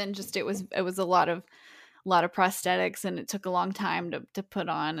other than just it was a lot of prosthetics and it took a long time to put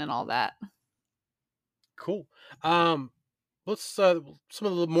on and all that. cool. Um, let's some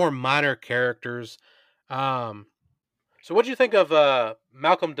of the more minor characters. Um, so what do you think of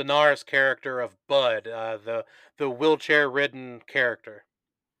Malcolm Denar's character of Bud, the wheelchair ridden character?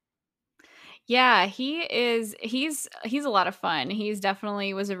 Yeah, he's a lot of fun. He's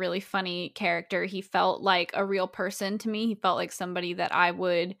definitely was a really funny character. He felt like a real person to me. He felt like somebody that I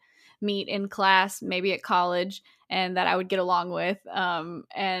would meet in class, maybe at college, and that I would get along with.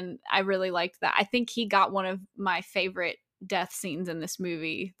 And I really liked that. I think he got one of my favorite death scenes in this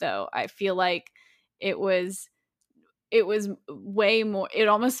movie, though. I feel like it was it was way more, it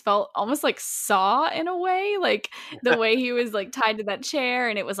almost felt almost like Saw in a way, like, the way he was, like, tied to that chair,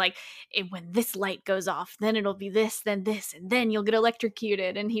 and it was like, when this light goes off, then it'll be this, and then you'll get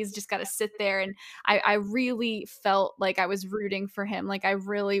electrocuted," and he's just gotta sit there, and I really felt like I was rooting for him, like, I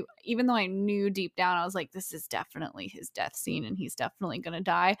really, even though I knew deep down, I was like, "This is definitely his death scene, and he's definitely gonna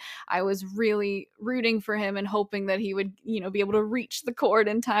die," I was really rooting for him and hoping that he would, be able to reach the cord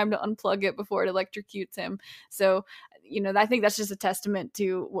in time to unplug it before it electrocutes him. So I think that's just a testament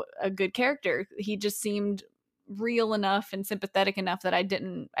to a good character. He just seemed real enough and sympathetic enough that I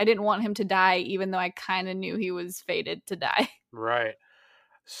didn't want him to die, even though I kind of knew he was fated to die. Right.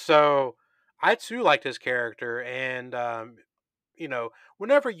 So I too liked his character, and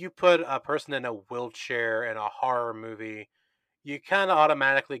whenever you put a person in a wheelchair in a horror movie, you kind of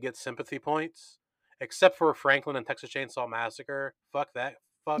automatically get sympathy points, except for Franklin and Texas Chainsaw Massacre. Fuck that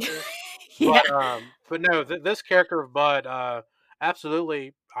fucker. Yeah. But no, this character of Bud,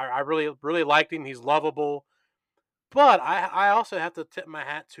 absolutely, I really really liked him. He's lovable, but I also have to tip my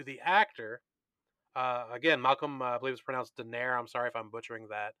hat to the actor. Again, Malcolm, I believe it's pronounced Daenerys. I'm sorry if I'm butchering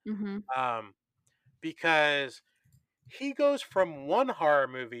that. Hmm. Um, because he goes from one horror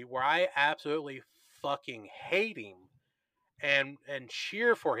movie where I absolutely fucking hate him and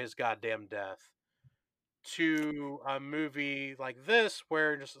cheer for his goddamn death to a movie like this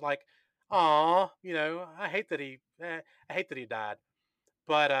where just like, aw, I hate that he died.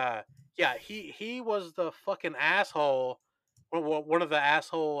 But yeah, he was the fucking asshole, one of the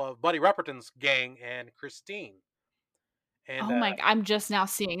asshole of Buddy Repperton's gang and Christine, and Oh my I'm just now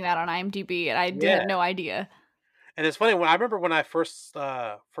seeing that on IMDb, and I yeah, had no idea. and it's funny when I remember when I first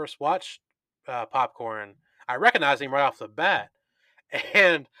watched Popcorn, I recognized him right off the bat,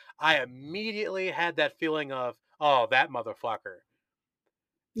 and I immediately had that feeling of, oh, that motherfucker.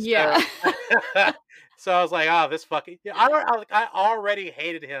 So, Yeah. so I was like, "Oh, this fucking." Yeah, I already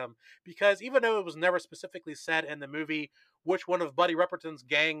hated him because even though it was never specifically said in the movie which one of Buddy Repperton's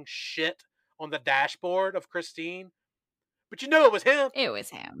gang shit on the dashboard of Christine, but you know it was him. It was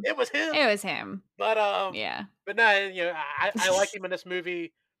him. It was him. It was him. But Yeah. but no, I like him in this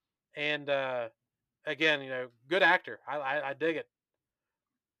movie, and again, good actor. I dig it.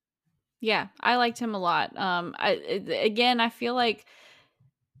 Yeah, I liked him a lot. Again, I feel like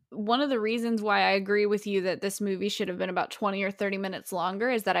one of the reasons why I agree with you that this movie should have been about 20 or 30 minutes longer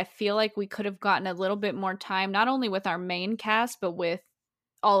is that I feel like we could have gotten a little bit more time, not only with our main cast, but with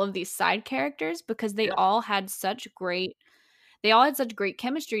all of these side characters because Yeah, they all had such great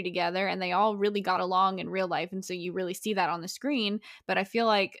chemistry together and they all really got along in real life. And so you really see that on the screen. But I feel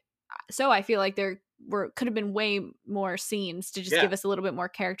like there could have been way more scenes to just yeah. give us a little bit more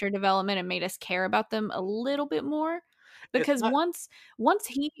character development and made us care about them a little bit more. It's Because not. once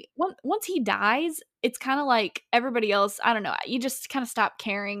he dies, it's kind of like everybody else. I don't know. You just kind of stop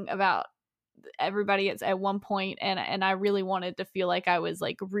caring about everybody at one point, and I really wanted to feel like I was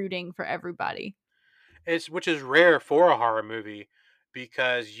like rooting for everybody. It's which is rare for a horror movie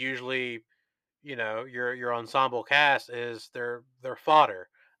because usually your ensemble cast is their fodder.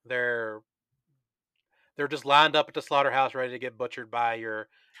 They're they're just lined up at the slaughterhouse ready to get butchered by your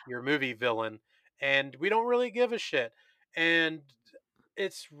movie villain, and we don't really give a shit. And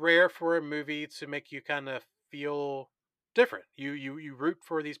it's rare for a movie to make you kind of feel different. You root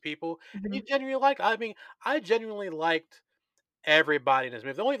for these people, and you Mhm. genuinely like. I mean, I genuinely liked everybody in this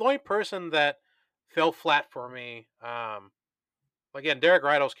movie. The only person that fell flat for me, again, Derek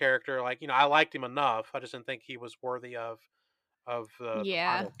Riddle's character, like I liked him enough. I just didn't think he was worthy of the Yeah.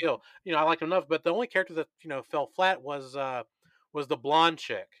 final kill. I liked him enough, but the only character that fell flat was the blonde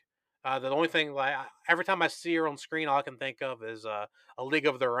chick. The only thing, like every time I see her on screen, all I can think of is A League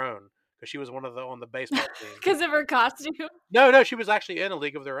of Their Own because she was one of the on the baseball team. Because of her costume. No, no, she was actually in A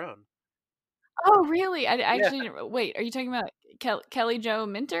League of Their Own. Oh, really? I Yeah. actually didn't wait, are you talking about Kelly Jo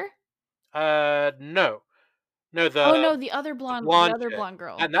Minter? No, no, Oh, the no, the the blonde other chick, blonde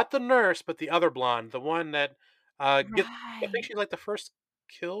girl. not the nurse, but the other blonde, the one that gets. I think Right. she's like the first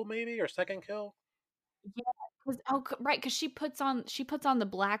kill, maybe or second kill. Yeah, 'cause oh, c right, 'cause she puts on the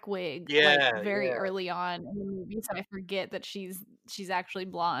black wig, like, Yeah, very yeah, early on in the movie, so I forget that she's actually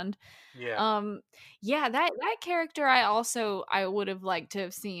blonde. yeah. Um, yeah, that character I would have liked to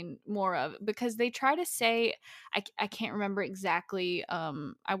have seen more of because they try to say I can't remember exactly,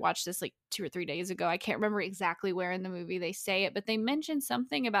 I watched this, like, 2 or 3 days ago, I can't remember exactly where in the movie they say it, but they mentioned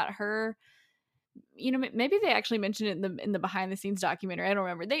something about her maybe they actually mentioned it in the behind the scenes documentary. I don't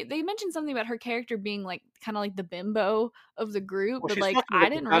remember. They mentioned something about her character being like kind of like the bimbo of the group, Well, but she's like fucking the I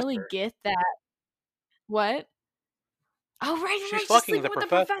didn't really professor. get that. What? Oh, She's right. She's fucking the sleeping with the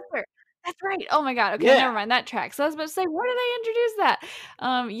professor. professor. That's right. Oh my god. Okay, Yeah, never mind that track. So I was about to say, where do they introduce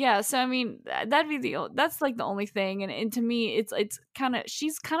that? Yeah. So I mean, that'd be that's like the only thing, and to me, it's kind of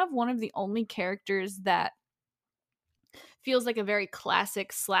she's kind of one of the only characters that feels like a very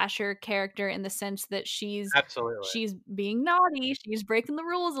classic slasher character in the sense that absolutely. she's being naughty, she's breaking the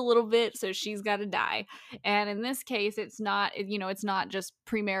rules a little bit, so she's got to die. And in this case, it's not just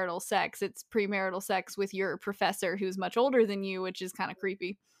premarital sex, it's premarital sex with your professor who's much older than you, which is kind of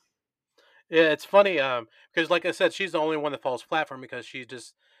creepy. Yeah, it's funny, because like I said, she's the only one that falls flat for me because she's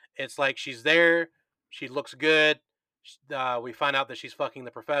just it's like she's there, she looks good, we find out that she's fucking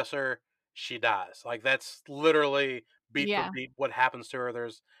the professor, she dies. Like, that's literally beat for Yeah. beat what happens to her.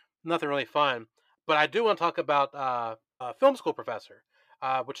 There's nothing really fun. But I do wanna talk about, film school professor,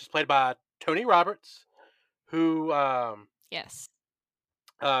 which is played by Tony Roberts, who, Yes.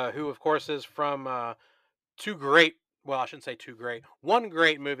 who, of course, is from, 2 great well, I shouldn't say 2 great. 1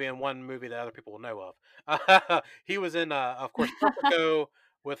 great movie and 1 movie that other people will know of. He was in, of course, Serpico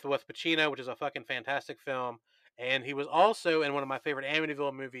with Pacino, which is a fucking fantastic film, and he was also in one of my favorite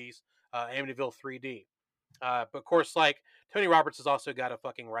Amityville movies, Amityville 3D. But of course, like, Tony Roberts has also got a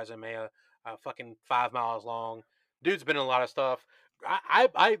fucking resume, fucking 5 miles long. Dude's been in a lot of stuff.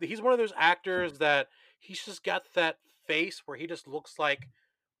 He's one of those actors that he's just got that face where he just looks like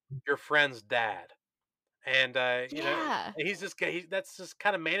your friend's dad, and Yeah. and he's just that's just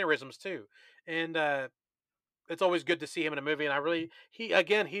kind of mannerisms too, and it's always good to see him in a movie. And I really he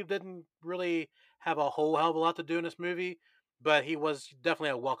didn't really have a whole hell of a lot to do in this movie, but he was definitely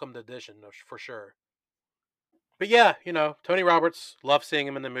a welcomed addition for sure. But yeah, Tony Roberts, love seeing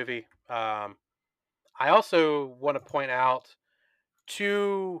him in the movie. I also want to point out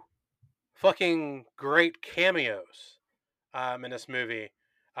two fucking great cameos in this movie.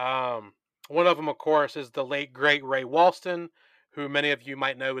 Um, One of them, of course, is the late great Ray Walston, who many of you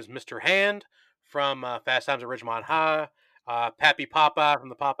might know as Mr. Hand from Fast Times at Ridgemont High, Pappy Popeye from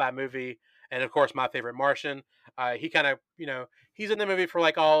the Popeye movie, and of course my favorite Martian. He kind of, he's in the movie for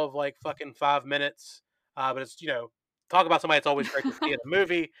like all of like fucking 5 minutes, but it's talk about somebody that's always great to see in a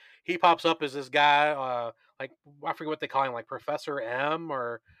movie. He pops up as this guy, like I forget what they call him, like Professor M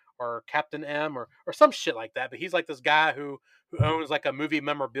or Captain M or some shit like that. But he's like this guy who owns like a movie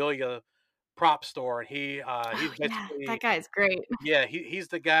memorabilia prop store, and he's Oh, yeah, that basically guy's great. he's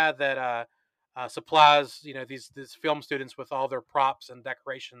the guy that supplies these film students with all their props and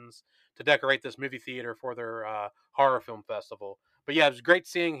decorations to decorate this movie theater for their horror film festival. But yeah, it was great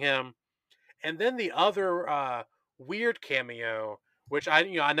seeing him. And then the other weird cameo, which I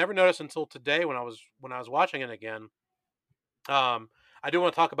never noticed until today when I was watching it again. Um, I do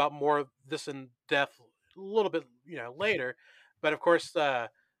want to talk about more of this in depth a little bit, later. But of course, the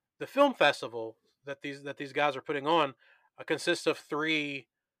film festival that these guys are putting on consists of three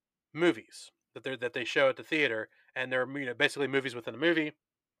movies that they show at the theater, and they're basically movies within a movie.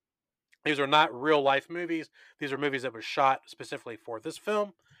 These are not real life movies. These are movies that were shot specifically for this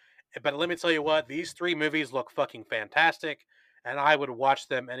film. But let me tell you what, these three movies look fucking fantastic, and I would watch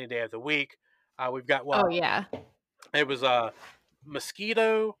them any day of the week. We've got Oh, yeah. it was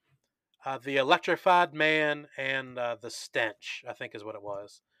Mosquito, The Electrified Man, and The Stench, I think is what it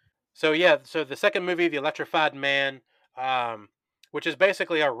was. So yeah, so the second movie, The Electrified Man, um, which is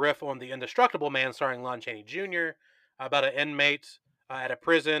basically a riff on The Indestructible Man, starring Lon Chaney Jr., about an inmate at a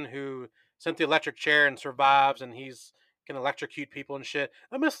prison who sent the electric chair and survives, and he's can electrocute people and shit.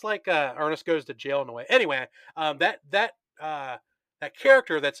 Almost like Ernest Goes to Jail in a way. Anyway, that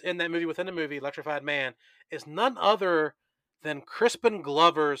character that's in that movie within the movie, Electrified Man, is none other than Crispin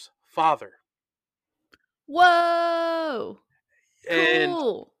Glover's father, Whoa! and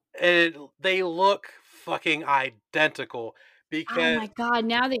Cool. they look fucking identical Oh because my god,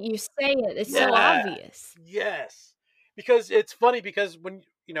 now that you say it, it's so yeah, obvious. yes, because it's funny because when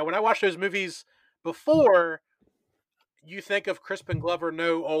I watch those movies before, you think of Crispin Glover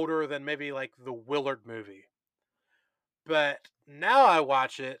no older than maybe like the Willard movie, but now I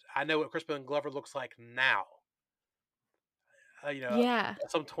watch it, I know what Crispin Glover looks like now. uh, you know, Yeah.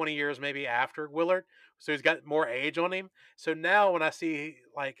 some 20 years maybe after Willard. So he's got more age on him. So now when I see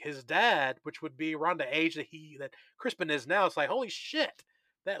like his dad, which would be around the age that Crispin is now, it's like, holy shit,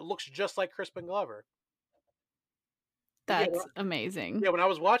 that looks just like Crispin Glover. But yeah, That's amazing. yeah, when I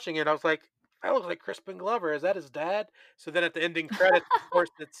was watching it, I was like, that looks like Crispin Glover. Is that his dad? So then at the ending credits, of course,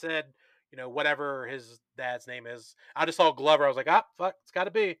 it said, whatever his dad's name is. I just saw Glover. I was like, ah, fuck, it's got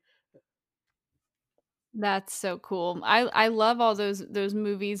to be. That's so cool. I love all those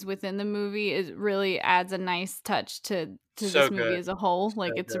movies within the movie. It really adds a nice touch to So this movie good. as a whole.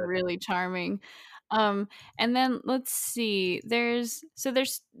 Like, So it's good. really charming. And then let's see. There's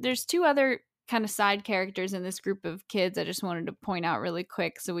two other kind of side characters in this group of kids I just wanted to point out really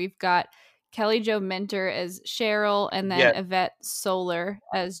quick. So we've got Kelly Jo Minter as Cheryl and then Yeah. Yvette Solar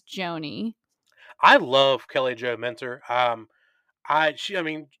as Joni. I love Kelly Jo Minter. I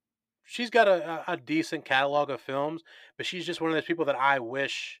mean, she's got a decent catalog of films, but she's just one of those people that I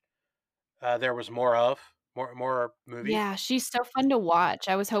wish there was more of, more movies. Yeah, she's so fun to watch.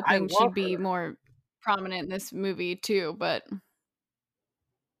 I was I hoping love she'd be her. more prominent in this movie too, but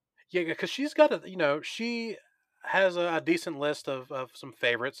Yeah, because she's got she has a decent list of some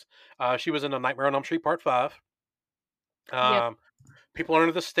favorites. She was in A Nightmare on Elm Street Part Five, yep. um, People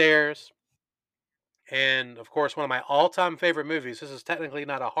Under the Stairs, and of course one of my all-time favorite movies. This is technically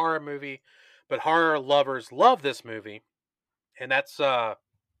not a horror movie, but horror lovers love this movie, and that's Summer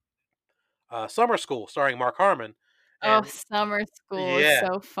School, starring Mark Harmon. Oh, And summer school is yeah, so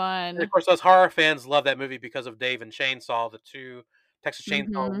and of fun. course, us horror fans love that movie because of Dave and Chainsaw, the two Texas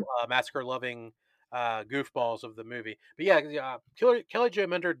Chainsaw Mhm. Massacre loving goofballs of the movie. But yeah, Kelly Jo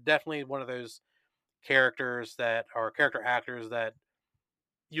Minter definitely one of those characters that are character actors that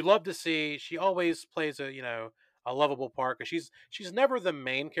you love to see. She always plays a lovable part because she's never the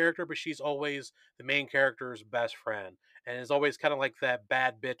main character, but she's always the main character's best friend, and is always kind of like that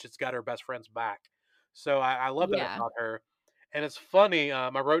bad bitch that's got her best friend's back. So I love that Yeah. about her, and it's funny. I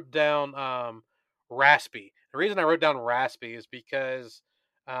wrote down raspy. The reason I wrote down raspy is because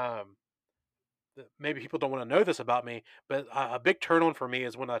um, maybe people don't want to know this about me, but a big turn on for me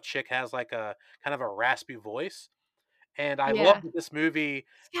is when a chick has like a kind of a raspy voice, and I love Yeah. that this movie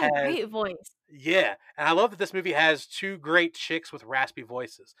She's got a has great voice. yeah, and I love that this movie has 2 great chicks with raspy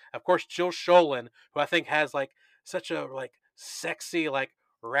voices. Of course, Jill Schoelen, who I think has, like, such a, like, sexy, like,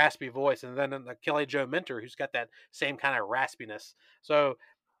 raspy voice, and then, Kelly Jo Minter, who's got that same kinda raspiness. So,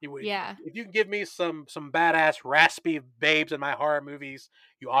 you would Yeah. if you can give me some badass raspy babes in my horror movies,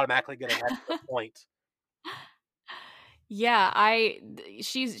 you automatically get an extra point. Yeah,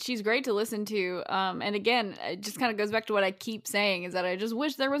 she's great to listen to. And again, it just kind of goes back to what I keep saying is that I just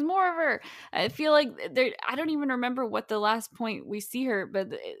wish there was more of her. I feel like there I don't even remember what the last point we see her,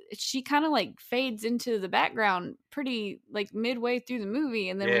 but she kind of like fades into the background pretty like midway through the movie,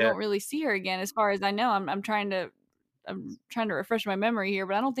 and then we Yeah. don't really see her again as far as I know. I'm trying to refresh my memory here,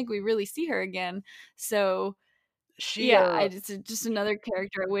 but I don't think we really see her again. So, She, yeah, it's just another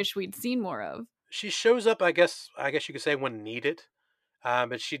character I wish we'd seen more of. she shows up, I guess you could say when needed,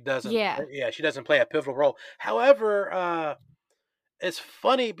 but she doesn't Yeah. yeah, she doesn't play a pivotal role. However, it's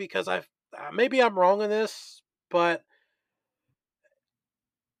funny because maybe I'm wrong in this, but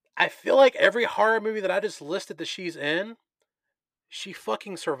I feel like every horror movie that I just listed that she's in, she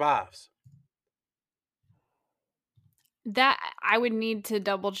fucking survives. That I would need to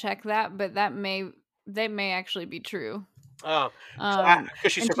double check that, but that may actually be true. Um, Um,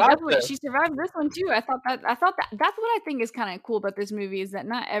 because she and she survived definitely the she survived this one too. I thought that that's what I think is kinda cool about this movie is that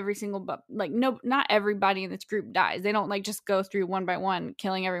not every single but like, no not everybody in this group dies. They don't, like, just go through one by one,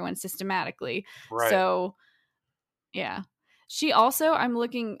 killing everyone systematically. right. So, yeah. She also I'm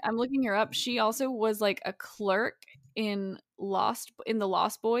looking her up, she also was, like, a clerk in the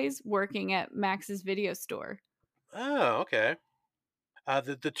Lost Boys working at Max's video store. Oh, okay.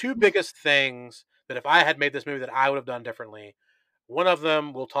 The two biggest things that if I had made this movie that I would have done differently, one of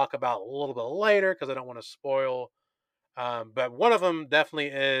them we'll talk about a little bit later because I don't want to spoil. But one of them definitely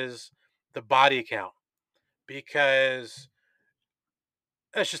is the body count because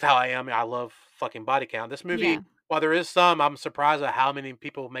that's just how I am. I love fucking body count. This movie, Yeah. while there is some, I'm surprised at how many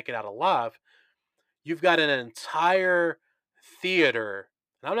people make it out alive. You've got an entire theater,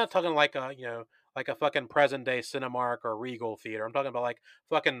 and I'm not talking like like a fucking present day Cinemark or Regal theater. I'm talking about like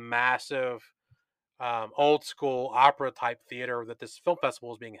fucking massive, old school opera type theater that this film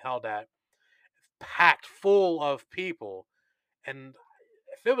festival is being held at, packed full of people. And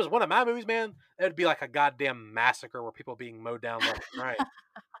if it was one of my movies, man, it would be like a goddamn massacre where people being mowed down left and right.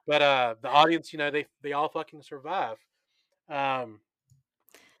 But the audience, they all fucking survive. Um,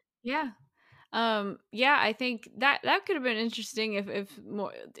 Yeah. Yeah, I think that could have been interesting if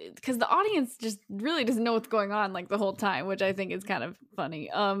more because the audience just really doesn't know what's going on like the whole time, which I think is kind of funny.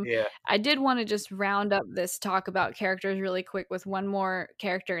 yeah, I did want to just round up this talk about characters really quick with one more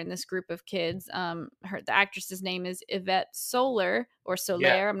character in this group of kids. The actress's name is Yvette Soler or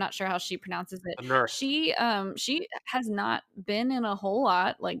yeah, Soler. I'm not sure how she pronounces it. a nurse, She has not been in a whole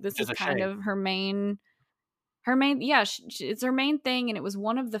lot. Like this which is is a kind shame. of her main yeah, it's her main thing, and it was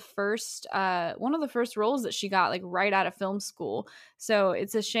one of the first roles that she got, like, right out of film school, so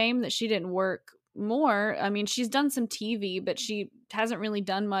it's a shame that she didn't work more. I mean, she's done some TV, but she hasn't really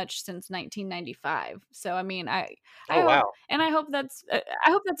done much since 1995, so, I mean, I Oh hope wow. and I hope that's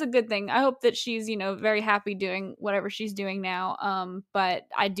a good thing. I hope that she's, very happy doing whatever she's doing now, but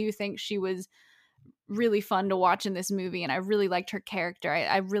I do think she was really fun to watch in this movie, and I really liked her character.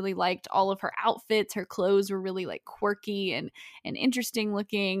 I really liked all of her outfits. Her clothes were really like quirky and interesting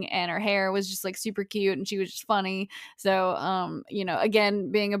looking, and her hair was just like super cute, and she was just funny. So again,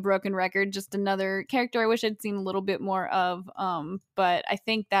 being a broken record, just another character I wish I'd seen a little bit more of. But I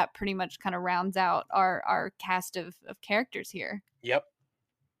think that pretty much kind of rounds out our cast of characters here. Yep.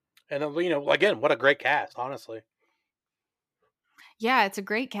 And again, what a great cast, honestly. Yeah, it's a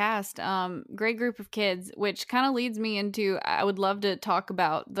great cast. Great group of kids, which kind of leads me into I would love to talk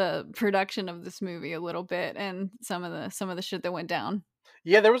about the production of this movie a little bit and some of the shit that went down.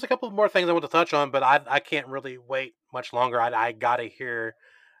 Yeah, there was a couple of more things I want to touch on, but I can't really wait much longer. I gotta hear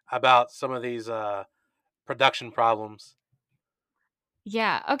about some of these production problems.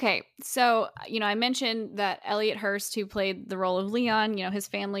 Yeah, okay. So, I mentioned that Elliot Hurst, who played the role of Leon, his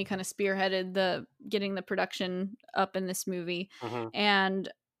family kind of spearheaded the getting the production up in this movie. Hmm.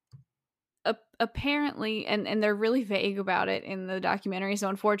 And apparently, and they're really vague about it in the documentary, so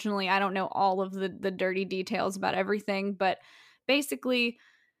unfortunately I don't know all of the dirty details about everything, but basically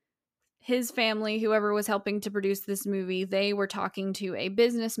his family, whoever was helping to produce this movie, they were talking to a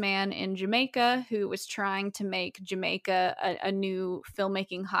businessman in Jamaica who was trying to make Jamaica a new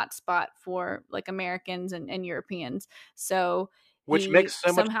filmmaking hotspot for like Americans and Europeans. So Which he makes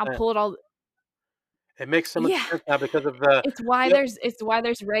so much somehow sense. pulled all. It makes so much Yeah, sense now because of the the it's why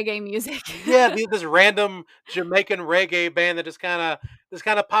there's reggae music. yeah, this random Jamaican reggae band that just kinda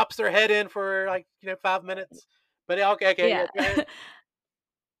pops their head in for, like, 5 minutes. But yeah, okay, yeah, Yeah. go ahead.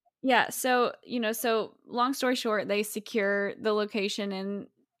 Yeah, so, so long story short, they secure the location in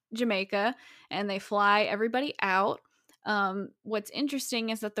Jamaica and they fly everybody out. What's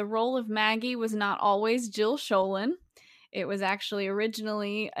interesting is that the role of Maggie was not always Jill Schoelen. It was actually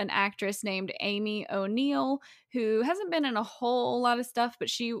originally an actress named Amy O'Neill, who hasn't been in a whole lot of stuff,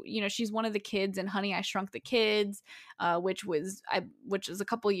 but she's one of the kids in Honey I Shrunk the Kids, which was a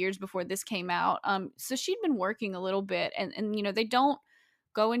couple years before this came out. So she'd been working a little bit, and they don't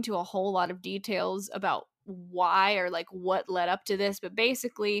go into a whole lot of details about why or like what led up to this, but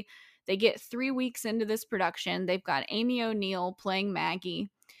basically they get 3 weeks into this production. They've got Amy O'Neill playing Maggie.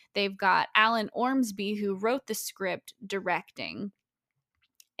 They've got Alan Ormsby, who wrote the script, directing.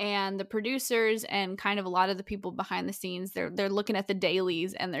 And the producers and kind of a lot of the people behind the scenes, they're looking at the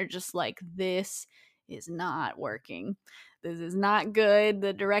dailies and they're just like, this is not working. This is not good.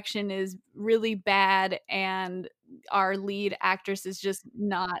 The direction is really bad, and our lead actress is just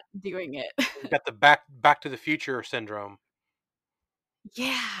not doing it. You got the Back to the Future syndrome.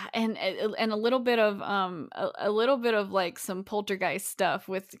 Yeah, and a little bit of a little bit of like some poltergeist stuff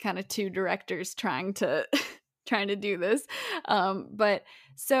with kind of two directors trying to trying to do this. But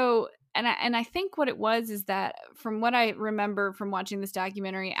so and I think what it was is that from what I remember from watching this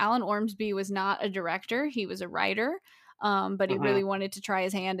documentary, Alan Ormsby was not a director, he was a writer. But he Mhm. really wanted to try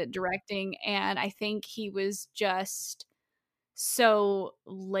his hand at directing, and I think he was just so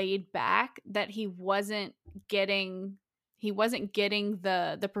laid back that he wasn't getting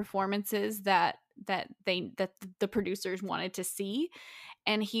the performances that the producers wanted to see,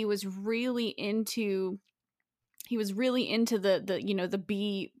 and he was really into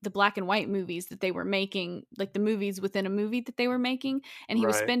the black and white movies that they were making, like the movies within a movie that they were making, and he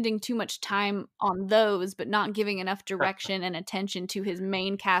was Right. spending too much time on those but not giving enough direction and attention to his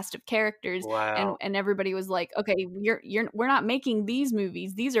main cast of characters. and Wow. and everybody was like, okay, we're not making these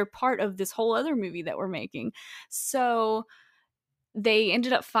movies, these are part of this whole other movie that we're making. So they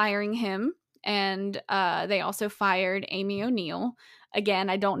ended up firing him, and they also fired Amy O'Neill. Again,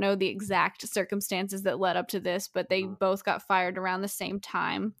 I don't know the exact circumstances that led up to this, but they Mhm. both got fired around the same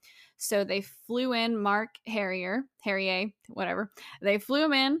time. So they flew in Mark Harrier, whatever. They flew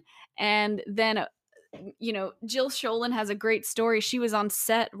him in, and then Jill Schoelen has a great story. She was on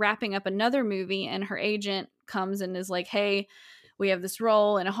set wrapping up another movie, and her agent comes and is like, "Hey, we have this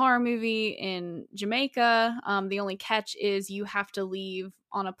role in a horror movie in Jamaica. The only catch is you have to leave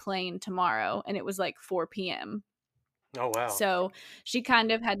on a plane tomorrow." And it was like 4 p.m. Oh, wow. So she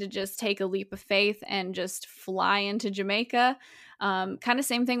kind of had to just take a leap of faith and just fly into Jamaica. Kind of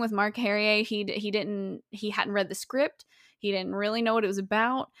same thing with Mark Harrier. He hadn't read the script. He didn't really know what it was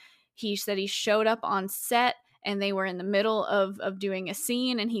about. He said he showed up on set and they were in the middle of doing a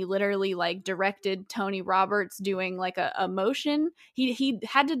scene, and he literally like directed Tony Roberts doing like a motion. He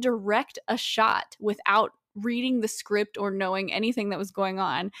had to direct a shot without reading the script or knowing anything that was going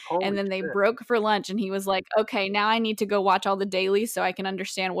on. And Holy then they shit. broke for lunch and he was like, okay, now I need to go watch all the dailies so I can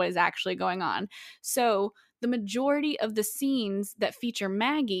understand what is actually going on. So the majority of the scenes that feature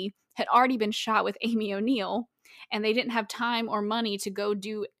Maggie had already been shot with Amy O'Neill, and they didn't have time or money to go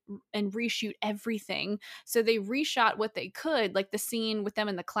do and reshoot everything. So they reshot what they could, like the scene with them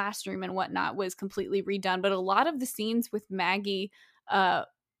in the classroom and whatnot was completely redone. But a lot of the scenes with Maggie,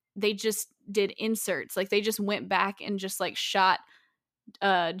 they just did inserts. Like they just went back and just like shot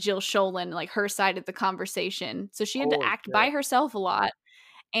Jill Schoelen, like her side of the conversation. So she had to Holy act by shit. herself a lot,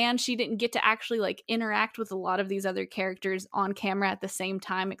 and she didn't get to actually like interact with a lot of these other characters on camera at the same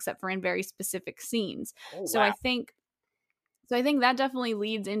time, except for in very specific scenes. Oh, So wow. I think that definitely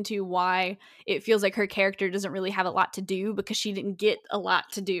leads into why it feels like her character doesn't really have a lot to do, because she didn't get a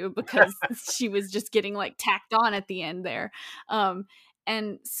lot to do because she was just getting like tacked on at the end there.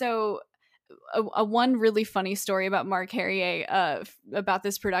 And so a one really funny story about Mark Harrier, about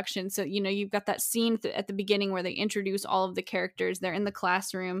this production. So you've got that scene at the beginning where they introduce all of the characters. They're in the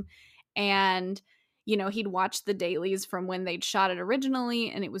classroom, and he'd watched the dailies from when they'd shot it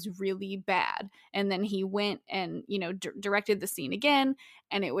originally and it was really bad. And then he went and, directed the scene again,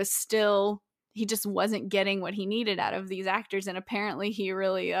 and it was still, he just wasn't getting what he needed out of these actors. And apparently he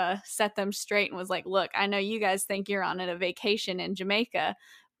really set them straight and was like, look, I know you guys think you're on a vacation in Jamaica,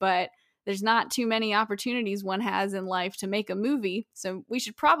 but there's not too many opportunities one has in life to make a movie. So we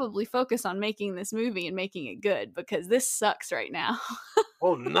should probably focus on making this movie and making it good, because this sucks right now.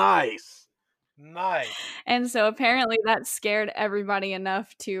 Oh, nice. Nice. And so apparently that scared everybody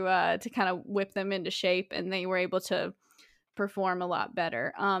enough to kind of whip them into shape, and they were able to perform a lot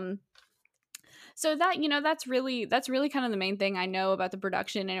better. So that, that's really kind of the main thing I know about the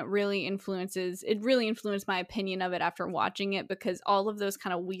production, and it really influenced my opinion of it after watching it, because all of those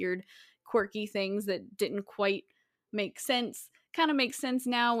kind of weird, quirky things that didn't quite make sense kind of makes sense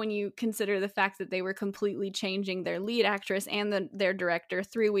now when you consider the fact that they were completely changing their lead actress and their director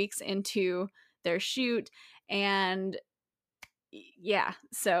 3 weeks into their shoot. And yeah,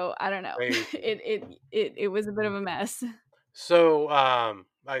 so I don't know. Crazy. It was a bit of a mess. So,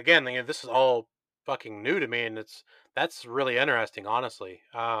 again, this is all fucking new to me, and that's really interesting, honestly.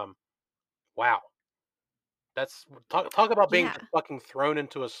 Wow, that's talk about being Yeah. fucking thrown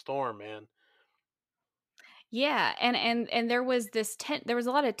into a storm, man. Yeah, and there was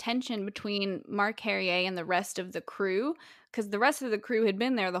a lot of tension between Mark Harrier and the rest of the crew, because the rest of the crew had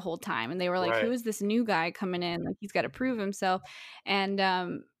been there the whole time, and they were like, "Who Right. is this new guy coming in? Like, he's got to prove himself."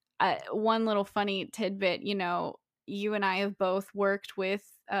 And one little funny tidbit, you and I have both worked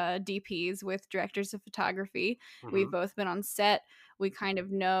with DPs, with directors of photography. We've Hmm. both been on set. We kind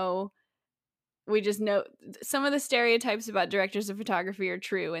of know we just know some of the stereotypes about directors of photography are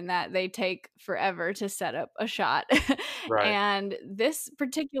true, in that they take forever to set up a shot. Right. And this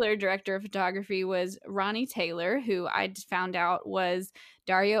particular director of photography was Ronnie Taylor, who I just found out was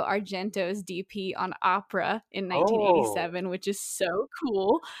Dario Argento's DP on Opera in Oh, 1987, which is so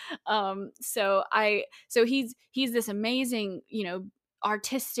cool. So he's this amazing,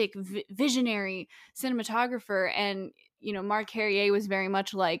 artistic visionary cinematographer. And Mark Harrier was very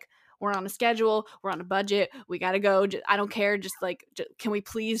much like, we're on a schedule, we're on a budget, we gotta go, I don't care, just like, can we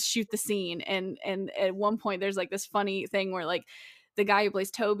please shoot the scene? And at one point there's like this funny thing where, like, the guy who plays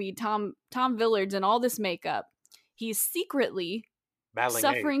Toby, Tom Villard's in all this makeup, he's secretly battling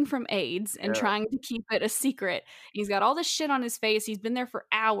AIDS. suffering from AIDS and Yeah. trying to keep it a secret. He's got all this shit on his face, he's been there for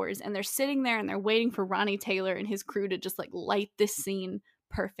hours, and they're sitting there and they're waiting for Ronnie Taylor and his crew to just like light this scene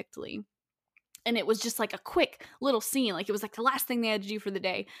perfectly. And it was just like a quick little scene, like it was like the last thing they had to do for the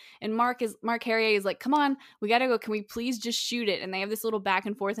day. And Mark Harrier is like, come on, we gotta go, can we please just shoot it? And they have this little back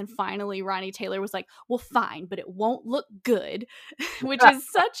and forth, and finally Ronnie Taylor was like, well, fine, but it won't look good. Which is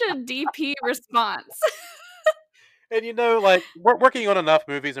such a DP response. And like, working on enough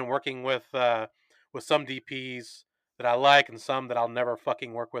movies and working with some DPs that I like and some that I'll never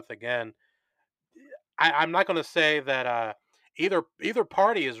fucking work with again. I'm not going to say that either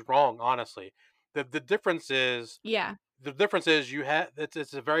party is wrong. Honestly, the difference is Yeah. you have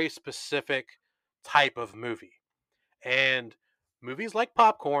it's a very specific type of movie, and movies like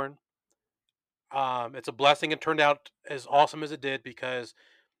Popcorn. It's a blessing it turned out as awesome as it did, because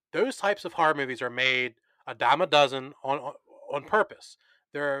those types of horror movies are made a dime a dozen on purpose.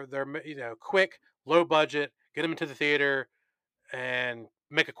 They're quick, low budget, get them into the theater and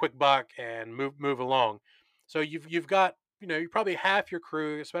make a quick buck and move along. So you've got you probably half your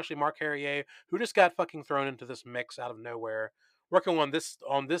crew, especially Mark Harrier, who just got fucking thrown into this mix out of nowhere, working on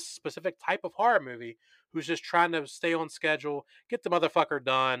this specific type of horror movie, who's just trying to stay on schedule, get the motherfucker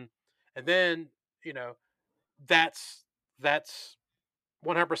done, and then you know that's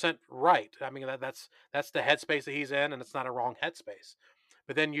 100% right. I mean that's the headspace that he's in, and it's not a wrong headspace.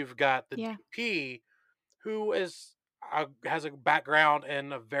 But then you've got the Yeah. DP, who has a background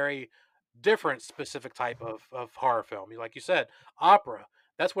in a very different specific type of horror film. Like you said, opera.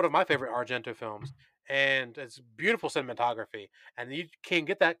 That's one of my favorite Argento films, and it's beautiful cinematography. And you can't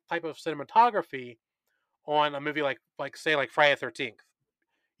get that type of cinematography on a movie like Friday the 13th.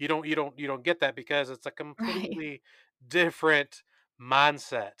 You don't get that, because it's a Right. completely different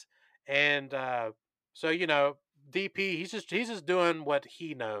mindset. And so DP, he's just doing what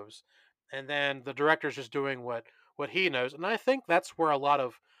he knows, and then the director's just doing what he knows. And I think that's where a lot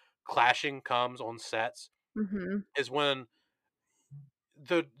of clashing comes on sets, Hmm. is when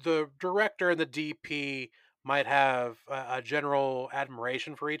the director and the DP might have a general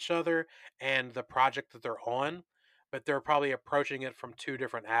admiration for each other and the project that they're on, but they're probably approaching it from two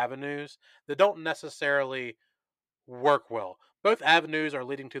different avenues that don't necessarily work well. Both avenues are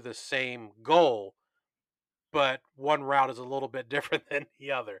leading to the same goal, but one route is a little bit different than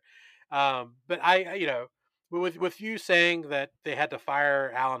the other. But with you saying that they had to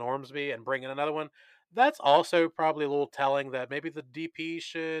fire Alan Ormsby and bring in another one, that's also probably a little telling that maybe the DP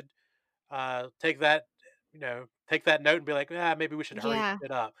should take that, take that note and be like, maybe we should hurry Yeah.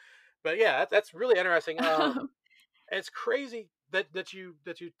 it up. But yeah, that's really interesting. It's crazy that you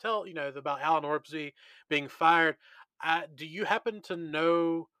tell about Alan Ormsby being fired. Do you happen to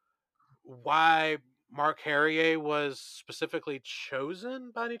know why Mark Harrier was specifically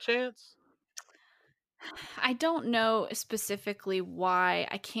chosen by any chance? I don't know specifically why.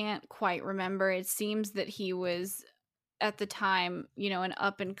 I can't quite remember. It seems that he was at the time, an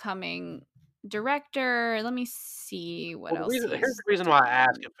up and coming director. Let me see what Well, the else reason here's the he's reason why I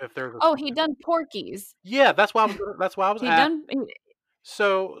ask done. if there's a Oh, he done Porky's. yeah, that's why I was He asking. done he,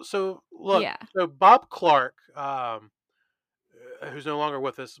 So look, yeah. so Bob Clark, who's no longer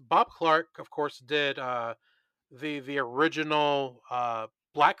with us. Bob Clark, of course, did the original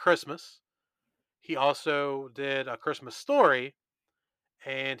Black Christmas. He also did A Christmas Story,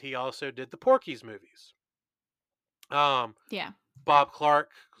 and he also did the Porky's movies. Um, Yeah. Bob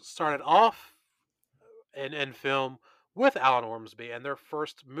Clark started off in film with Alan Ormsby, and their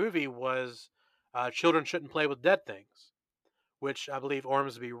first movie was Children Shouldn't Play with Dead Things, which I believe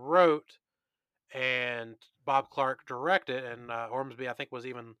Ormsby wrote and Bob Clark directed, and Ormsby, I think, was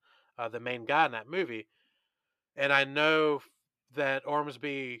even the main guy in that movie. And I know that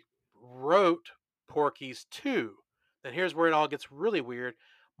Ormsby wrote Porky's 2. And here's where it all gets really weird.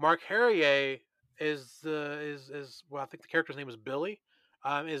 Mark Harrier is well, I think the character's name is Billy.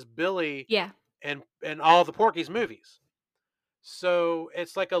 Is Billy Yeah. in all the Porky's movies. So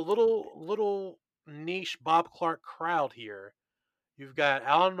it's like a little niche Bob Clark crowd here. You've got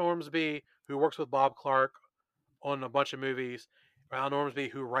Alan Ormsby who works with Bob Clark on a bunch of movies. Alan Ormsby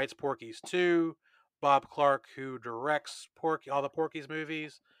who writes Porky's 2, Bob Clark who directs all the Porky's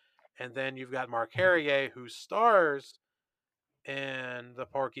movies, and then you've got Mark Harrier who stars in the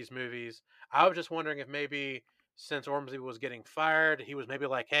Porky's movies. I was just wondering if maybe since Ormsby was getting fired, he was maybe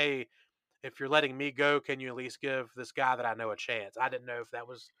like, "Hey, if you're letting me go, can you at least give this guy that I know a chance?" I didn't know if that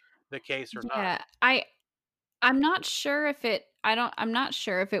was the case or not. Yeah. I'm not sure if it I'm not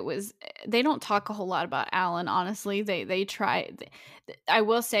sure if it was they don't talk a whole lot about Alan, honestly. They try I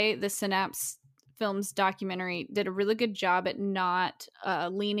will say the Synapse Films documentary did a really good job at not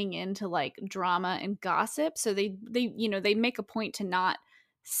leaning into like drama and gossip. So they make a point to not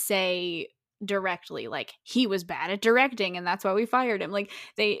say directly like he was bad at directing and that's why we fired him. Like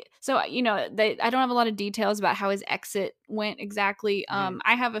they I don't have a lot of details about how his exit went exactly. Mhm.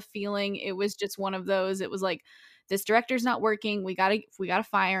 I have a feeling it was just one of those. It was like this director's not working. We gotta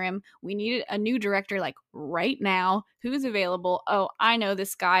fire him. We need a new director like right now. Who's available? Oh, I know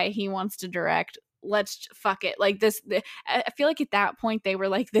this guy. He wants to direct. Let's fuck it. Like this. I feel like at that point they were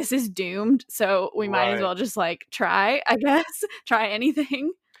like, this is doomed. So we might as Right. well just like try. I guess try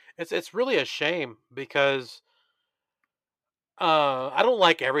anything. It's really a shame because I don't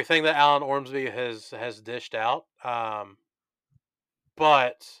like everything that Alan Ormsby has dished out.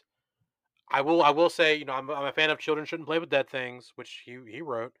 But I will say, I'm a fan of Children Shouldn't Play with Dead Things, which he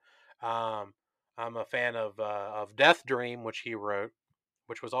wrote. Um, I'm a fan of Death Dream, which he wrote,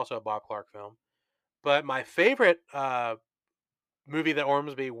 which was also a Bob Clark film. But my favorite movie that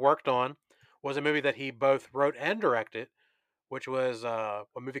Ormsby worked on was a movie that he both wrote and directed, which was a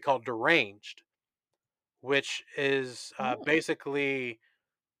movie called Deranged, which is Oh, basically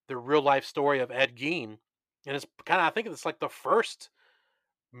the real life story of Ed Gein, and it's kind of I think it's like the first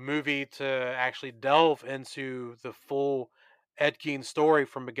movie to actually delve into the full Ed Gein story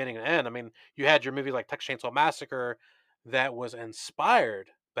from beginning to end. I mean, you had your movie like Texas Chainsaw Massacre that was inspired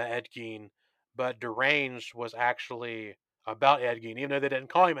by Ed Gein, but Deranged was actually about Ed Gein. Even though they didn't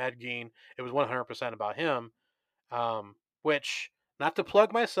call him Ed Gein, it was 100% about him. Which, not to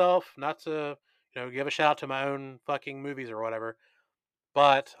plug myself, not to give a shout out to my own fucking movies or whatever,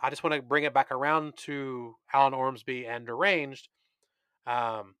 but I just want to bring it back around to Alan Ormsby and Deranged.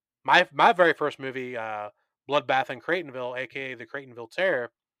 My very first movie, Bloodbath in Creightonville, aka the Creightonville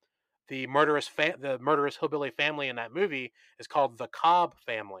Terror, the murderous hillbilly family in that movie is called the Cobb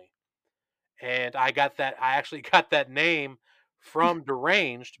family, and I actually got that name from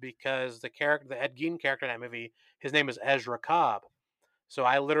Deranged because the Ed Gein character in that movie, his name is Ezra Cobb. So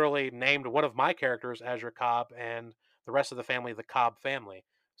I literally named one of my characters Ezra Cobb and the rest of the family the Cobb family.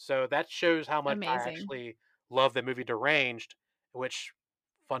 So that shows how much I amazing. actually love the movie Deranged, which,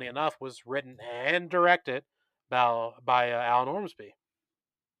 funny enough, was written and directed by Alan Ormsby.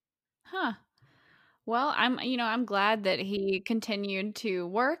 Huh. Well, I'm glad that he continued to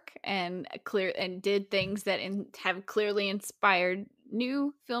work and clear and did things that have clearly inspired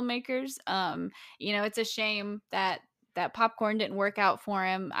new filmmakers. It's a shame that Popcorn didn't work out for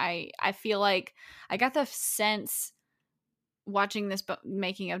him. I feel like I got the sense watching this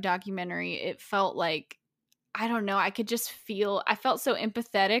making of documentary, it felt like, I don't know, I felt so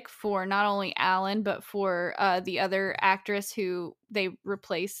empathetic for not only Alan but for the other actress who they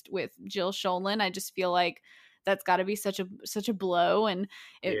replaced with Jill Schoelen. I just feel like that's got to be such a blow, and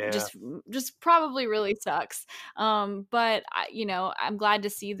it Yeah. just probably really sucks. But I'm glad to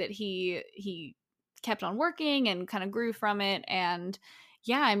see that he kept on working and kind of grew from it. And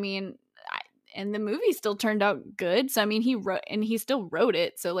yeah, I mean, and the movie still turned out good. So I mean, he still wrote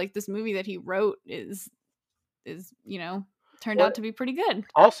it. So like, this movie that he wrote is turned Well, out to be pretty good.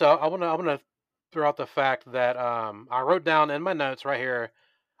 also, I wanna throw out the fact that I wrote down in my notes right here,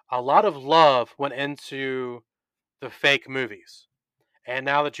 a lot of love went into the fake movies. And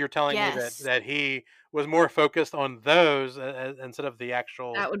now that you're telling me that Yes, he was more focused on those instead of the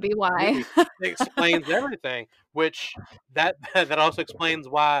actual that would be why. movie, it explains everything. Which that that also explains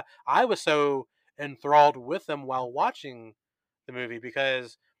why I was so enthralled with them while watching the movie,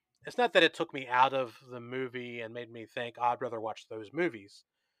 because it's not that it took me out of the movie and made me think, "Oh, I'd rather watch those movies,"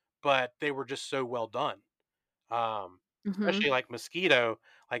 but they were just so well done. Um, Mhm. Especially like Mosquito,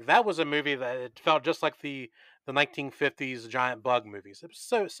 like that was a movie that it felt just like the 1950s giant bug movies. It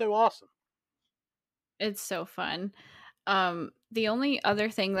was so awesome. It's so fun. The only other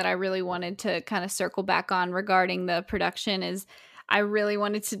thing that I really wanted to kind of circle back on regarding the production is, I really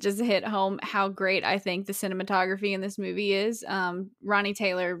wanted to just hit home how great I think the cinematography in this movie is. Ronnie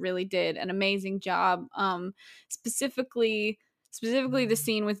Taylor really did an amazing job. Specifically, specifically the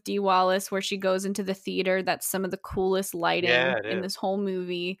scene with Dee Wallace where she goes into the theater. That's some of the coolest Yeah, lighting it in is. this whole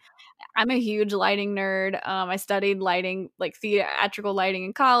movie. I'm a huge lighting nerd. I studied lighting, like theatrical lighting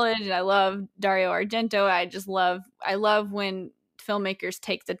in college, and I love Dario Argento. I love when filmmakers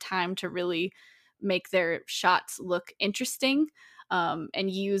take the time to really make their shots look interesting, and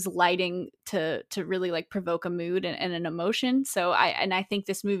use lighting to really like provoke a mood and an emotion. So I think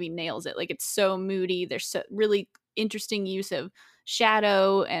this movie nails it. Like, it's so moody. There's so really interesting use of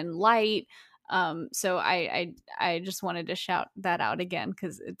shadow and light. So I just wanted to shout that out again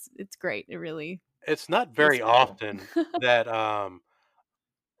because it's great. It really It's not is very special. often that I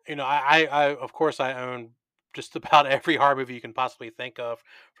of course I own just about every horror movie you can possibly think of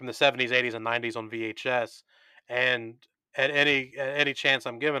from the 70s, 80s, and 90s on VHS, and at any chance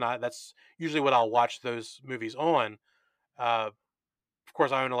I'm given, that's usually what I'll watch those movies on. Of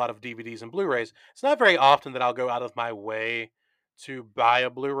course, I own a lot of DVDs and Blu-rays. It's not very often that I'll go out of my way to buy a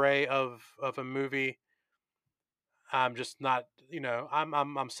Blu-ray of a movie. I'm just not,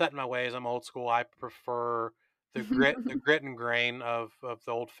 I'm set in my ways. I'm old school. I prefer the grit and grain of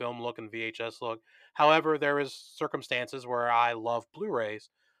the old film look and VHS look. However, there is circumstances where I love Blu-rays.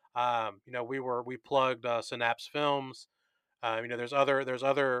 We plugged Synapse Films. There's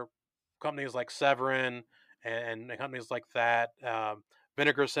other companies like Severin and companies like that.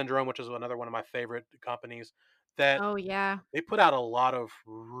 Vinegar Syndrome, which is another one of my favorite companies, that Oh yeah. they put out a lot of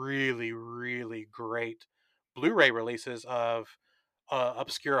really, really great Blu-ray releases of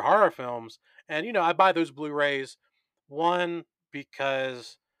obscure horror films. And I buy those Blu-rays, one,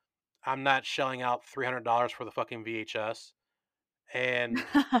 because I'm not shelling out $300 for the fucking VHS, and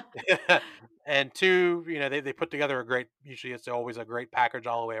and two, they put together a great. Usually, it's always a great package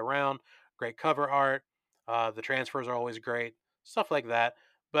all the way around. Great cover art. The transfers are always great. Stuff like that.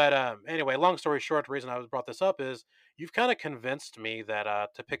 But anyway, long story short, the reason I was brought this up is you've kind of convinced me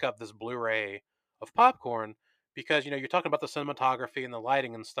that to pick up this Blu-ray of Popcorn, because you're talking about the cinematography and the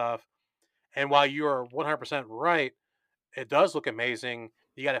lighting and stuff. And while you are 100% right, it does look amazing.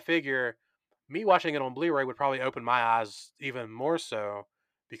 You got to figure, me watching it on Blu-ray would probably open my eyes even more so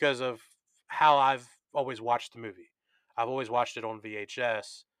because of how I've always watched the movie. I've always watched it on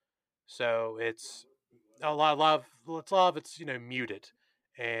VHS, so it's it's muted,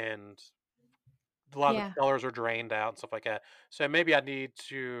 and a lot of Yeah. the colors are drained out and stuff like that. So maybe I need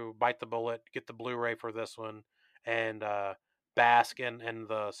to bite the bullet, get the Blu-ray for this one, and bask in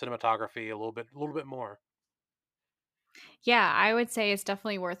the cinematography a little bit more. Yeah, I would say it's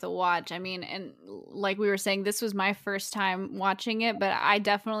definitely worth a watch. I mean, and like we were saying, this was my first time watching it, but I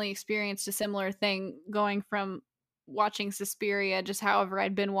definitely experienced a similar thing going from watching Suspiria, just however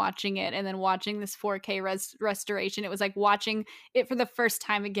I'd been watching it, and then watching this 4K restoration. It was like watching it for the first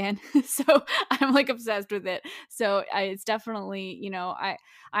time again. So I'm like obsessed with it. So it's definitely,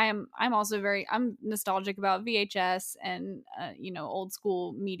 I'm also I'm nostalgic about VHS and old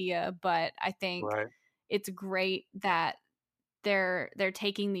school media, but I think Right. it's great that they're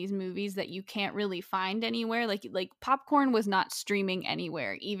taking these movies that you can't really find anywhere. Like Popcorn was not streaming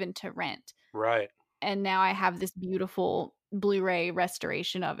anywhere, even to rent. Right. And now I have this beautiful Blu-ray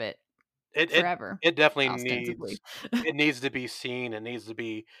restoration of it It it forever, it definitely ostensibly. needs to be seen. It needs to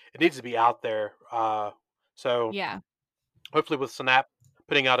be out there. So Yeah, hopefully with Snap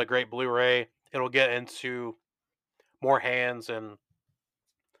putting out a great Blu-ray, it'll get into more hands and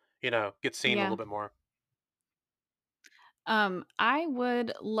get seen a yeah. little bit more. I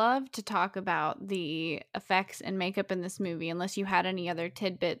would love to talk about the effects and makeup in this movie, unless you had any other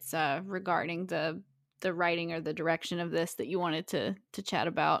tidbits regarding the writing or the direction of this that you wanted to chat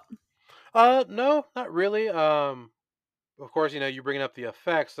about. No, not really. Of course, you bringing up the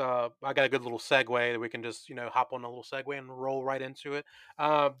effects. I got a good little segue that we can just hop on a little segue and roll right into it.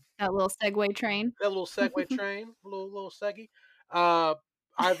 Uh, That little Segway train. that little segue train, little seggy. Uh,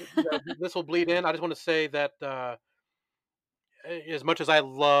 this will bleed in. I just want to say that as much as I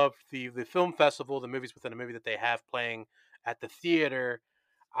love the film festival, the movies within a movie that they have playing at the theater,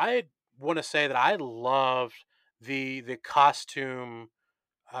 I want to say that I loved the costume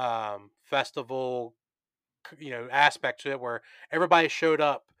festival aspect to it where everybody showed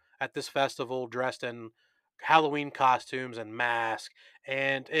up at this festival dressed in Halloween costumes and masks,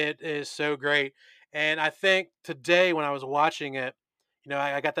 and it is so great. And I think today when I was watching it,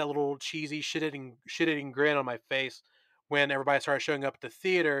 I got that little cheesy shit eating grin on my face when everybody started showing up at the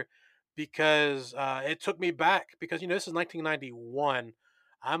theater because it took me back because this is 1991.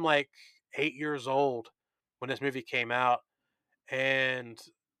 I'm like 8 years old when this movie came out, and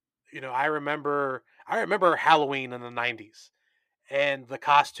I remember Halloween in the 90s and the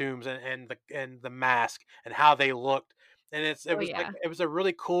costumes and the mask and how they looked. And it Oh was like yeah. it was a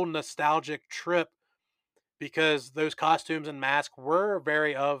really cool nostalgic trip because those costumes and masks were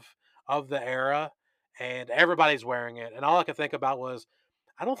very of the era and everybody's wearing it. And all I could think about was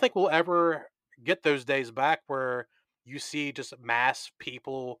I don't think we'll ever get those days back where you see just mass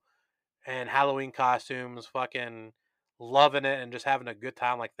people and Halloween costumes, fucking loving it and just having a good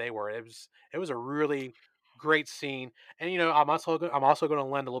time like they were. It was a really great scene. And I'm also going to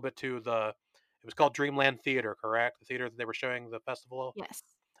lend a little bit to the. It was called Dreamland Theater, correct? The theater that they were showing the festival. Yes.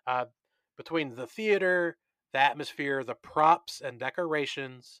 Uh, Between the theater, the atmosphere, the props and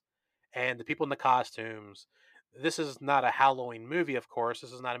decorations, and the people in the costumes. This is not a Halloween movie, of course.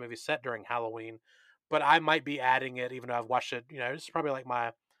 This is not a movie set during Halloween, but I might be adding it, even though I've watched it. This is probably like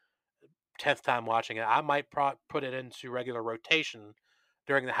my 10th time watching it. I might put it into regular rotation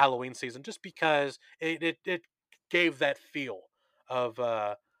during the Halloween season just because it gave that feel of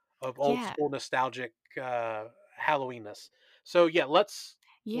uh of old Yeah. school nostalgic Halloweenness. So yeah, let's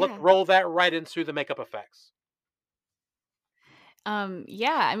Yeah. roll that right into the makeup effects.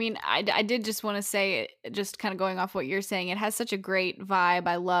 Yeah, I mean, I did just want to say, just kind of going off what you're saying, it has such a great vibe.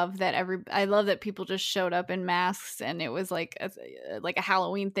 I love that people just showed up in masks and it was like a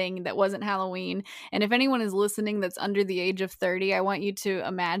Halloween thing that wasn't Halloween. And if anyone is listening that's under the age of 30, I want you to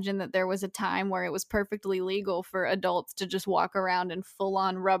imagine that there was a time where it was perfectly legal for adults to just walk around in full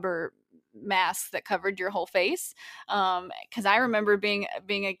on rubber masks that covered your whole face. Because I remember being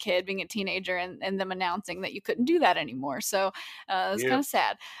a kid, being a teenager, and them announcing that you couldn't do that anymore. So it was Yeah. kind of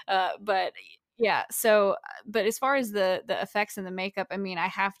sad. But yeah, so but as far as the effects and the makeup, I mean, I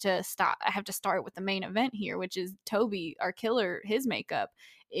have to start with the main event here, which is Toby, our killer, his makeup.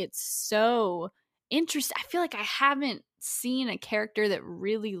 It's so interesting. I feel like I haven't seen a character that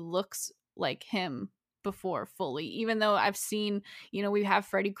really looks like him before fully, even though I've seen, we have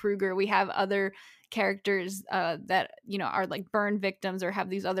Freddy Krueger, we have other characters that are like burn victims or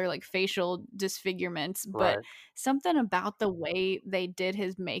have these other like facial disfigurements, but Right. something about the way they did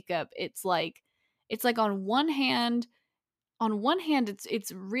his makeup, it's like on one hand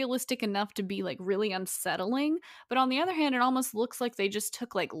it's realistic enough to be like really unsettling, but on the other hand it almost looks like they just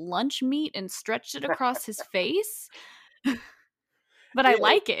took like lunch meat and stretched it across his face. But I It,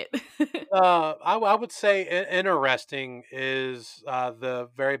 like it. I would say interesting is the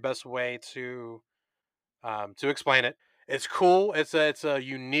very best way to explain it. It's cool. It's a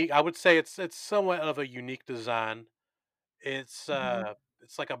unique. I would say it's somewhat of a unique design. It's Mhm. uh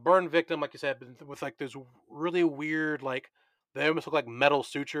it's like a burn victim, like you said, but with like those really weird like they almost look like metal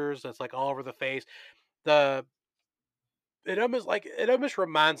sutures that's like all over the face. The it almost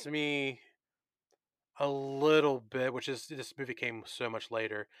reminds me a little bit, which is this movie came so much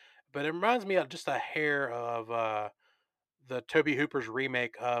later, but it reminds me of just a hair of the Toby Hooper's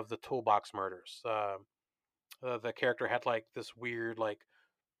remake of the Toolbox Murders. The character had like this weird like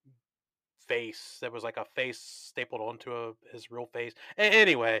face that was like a face stapled onto his real face.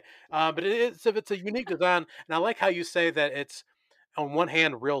 Anyway, but it's a unique design, and I like how you say that it's on one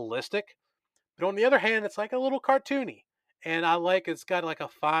hand realistic, but on the other hand, it's like a little cartoony, and I like it's got like a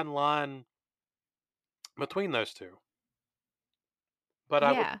fine line between those two. But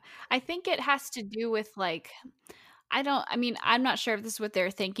I would, Yeah. I think it has to do with, like, I mean, I'm not sure if this is what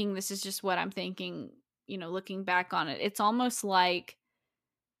they're thinking, this is just what I'm thinking, looking back on it. It's almost like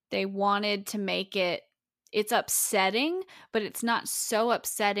they wanted to make it's upsetting, but it's not so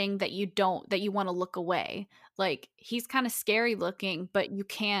upsetting that you wanna look away. Like, he's kinda scary looking, but you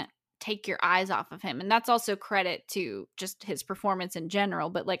can't take your eyes off of him, and that's also credit to just his performance in general,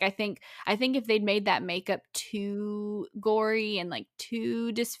 but, like, I think if they'd made that makeup too gory and, like,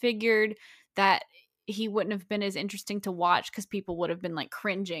 too disfigured, that he wouldn't have been as interesting to watch because people would have been, like,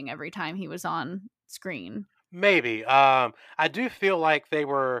 cringing every time he was on screen. maybe. I do feel like they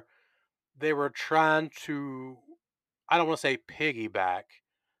were trying to. I don't want to say piggyback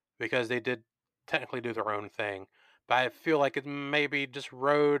because they did technically do their own thing, but I feel like it maybe just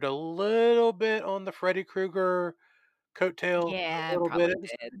rode a little bit on the Freddy Krueger coattails a Yeah, it little bit. probably It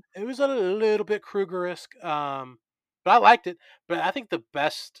was did. it was a little bit Krueger-esque, but I liked it. But I think the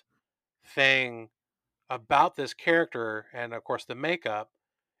best thing about this character, and of course the makeup,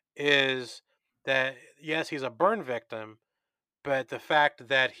 is that yes, he's a burn victim, but the fact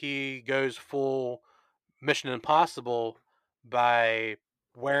that he goes full Mission Impossible by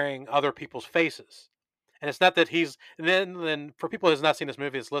wearing other people's faces. And it's not that he's then for people who has not seen this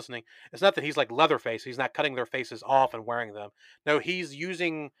movie that's listening, it's not that he's like Leatherface. He's not cutting their faces off and wearing them. No, he's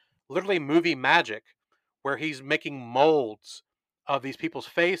using literally movie magic where he's making molds of these people's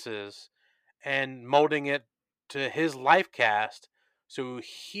faces and molding it to his life cast so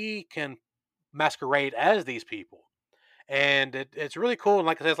he can masquerade as these people. And it's really cool. And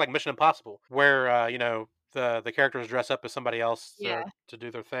like I said, it's like Mission Impossible, where the characters dress up as somebody else Yeah. to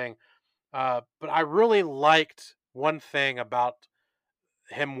do their thing. But I really liked one thing about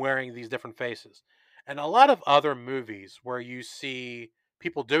him wearing these different faces. And a lot of other movies where you see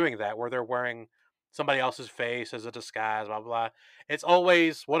people doing that, where they're wearing somebody else's face as a disguise, blah, blah. It's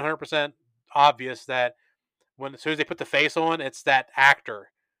always 100% obvious that as soon as they put the face on, it's that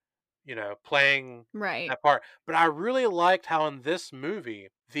actor, playing Right. that part. But I really liked how in this movie,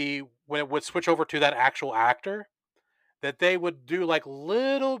 when it would switch over to that actual actor, that they would do like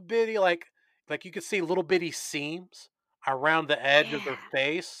little bitty like you could see little bitty seams around the edge of Yeah. their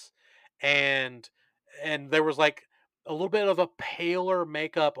face, and there was like a little bit of a paler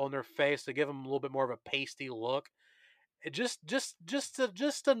makeup on their face to give them a little bit more of a pasty look. It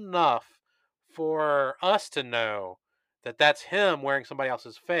just enough for us to know that that's him wearing somebody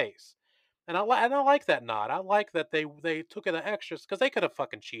else's face. And I like that nod. I like that they took it an extra because they could have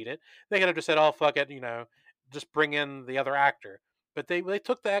fucking cheated. They could have just said, "Oh fuck it," just bring in the other actor. But they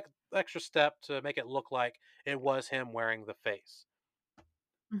took the extra step to make it look like it was him wearing the face.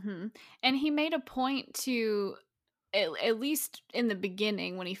 Mhm. And he made a point to at least in the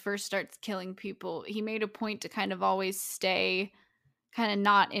beginning when he first starts killing people, he made a point to kind of always stay kinda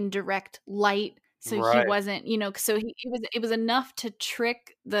not in direct light, so he Right, wasn't, so it was enough to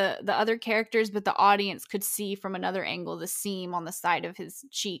trick the other characters, but the audience could see from another angle the seam on the side of his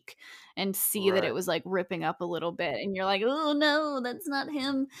cheek and see that it right. was, like, ripping up a little bit, and you're like, "Oh, no, that's not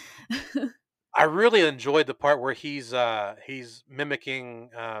him." I really enjoyed the part where he's mimicking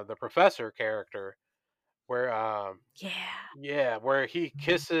the professor character, where Yeah. yeah, where he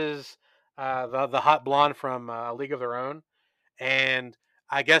kisses the hot blonde from League of Their Own, and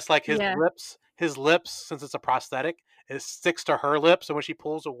I guess like Yeah. his lips, since it's a prosthetic, it sticks to her lips, and when she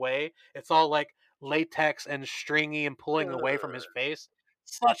pulls away, it's all like latex and stringy and pulling away from his face.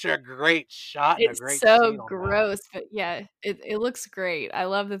 Such a great shot and a It's great so scene on that. gross, but yeah, it looks great. I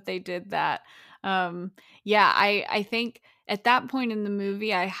love that they did that. Um, yeah, I think at that point in the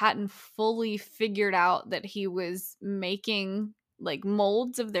movie, I hadn't fully figured out that he was making, like,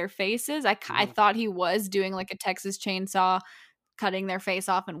 molds of their faces. I Mhm. thought he was doing, like, a Texas Chainsaw, cutting their face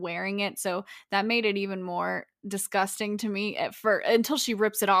off and wearing it, so that made it even more disgusting to me at first until she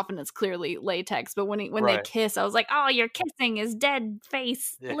rips it off and it's clearly latex, but when they Right. kiss, I was like, "Oh, you're kissing his dead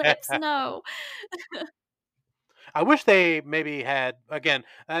face, Yeah. lips, no." I wish they maybe had again.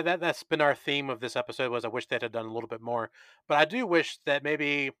 That's been our theme of this episode. Was I wish they'd have done a little bit more, but I do wish that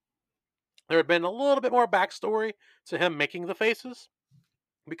maybe there had been a little bit more backstory to him making the faces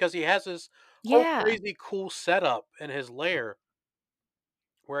because he has this whole Yeah. crazy cool setup in his lair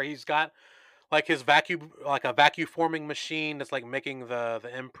where he's got like his vacuum like a vacuum forming machine that's like making the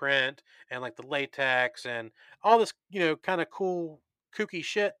imprint and like the latex and all this kind of cool kooky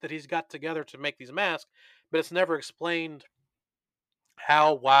shit that he's got together to make these masks, but it's never explained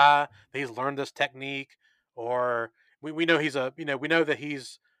how, why he's learned this technique, or we know he's a, we know that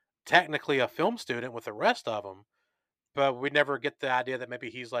he's technically a film student with the rest of them, but we never get the idea that maybe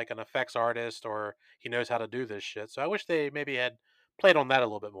he's like an effects artist or he knows how to do this shit. So I wish they maybe had played on that a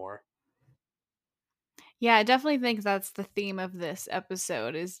little bit more. Yeah, I definitely think that's the theme of this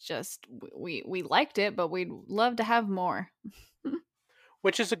episode is just we liked it, but we'd love to have more.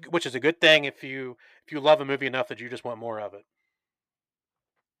 Which is a good thing if you love a movie enough that you just want more of it.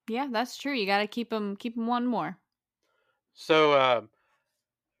 Yeah, that's true. You got to keep them one more. So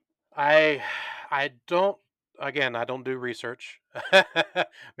I I don't, again, I don't do research.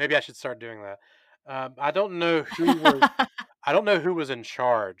 Maybe I should start doing that. I don't know who was I don't know who was in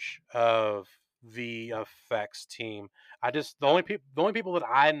charge of the effects team. The only people that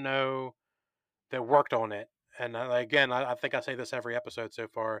I know that worked on it, and again, I think I say this every episode so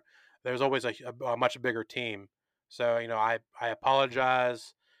far. There's always a much bigger team. So I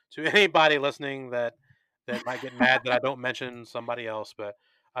apologize to anybody listening that might get mad that I don't mention somebody else, but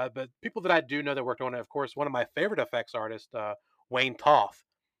people that I do know that worked on it, of course, one of my favorite effects artists, Wayne Toth,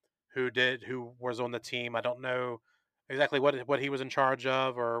 who was on the team. I don't know exactly what he was in charge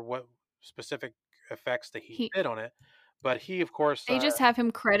of or what specific effects that he he did on it, but he, of course, They just have him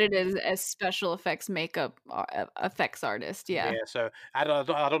credited as special effects makeup effects artist. Yeah. yeah. So I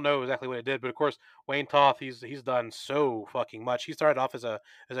don't know exactly what he did, but of course, Wayne Toth, he's done so fucking much. He started off as a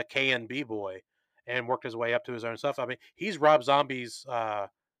KNB boy and worked his way up to his own stuff. I mean, he's Rob Zombie's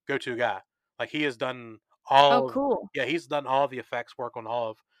go to guy. Like he has done Oh, all of, cool. yeah, he's done all the effects work on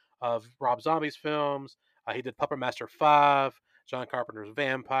all of Rob Zombie's films. He did Puppet Master 5, John Carpenter's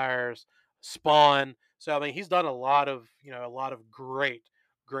Vampires, Spawn. So I mean, he's done a lot of, a lot of great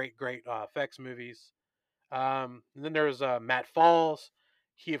effects movies. And then there's Matt Falls.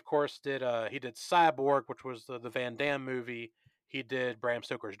 He of course he did Cyborg, which was the Van Damme movie. He did Bram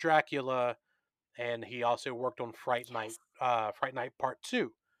Stoker's Dracula, and he also worked on Yes. Fright Night Part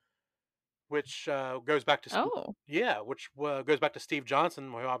Two, which goes back to Oh. goes back to Steve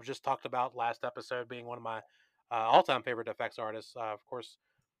Johnson, who I just talked about last episode, being one of my all-time favorite effects artists. Of course,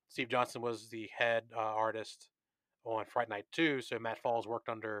 Steve Johnson was the head artist on Fright Night Two, so Matt Falls worked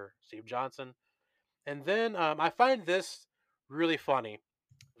under Steve Johnson. And then I find this really funny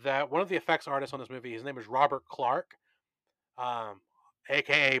that one of the effects artists on this movie, his name is Robert Clark, um,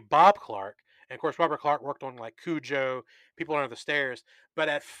 aka Bob Clark. And of course, Robert Clark worked on like Cujo, People Under the Stairs. But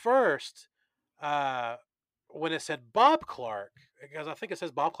at first, uh, when it said Bob Clark, because I think it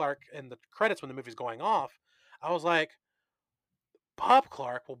says Bob Clark in the credits when the movie's going off, I was like, Bob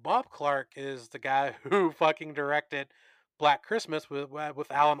Clark? Well, Bob Clark is the guy who fucking directed Black Christmas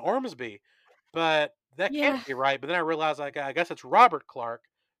with Alan Ormsby. But that Yeah. can't be right. But then I realized, like, I guess it's Robert Clark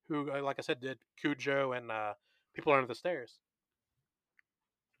who, like I said, did Cujo and People Under the Stairs.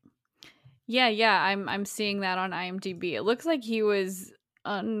 Yeah, yeah, I'm seeing that on IMDb. It looks like he was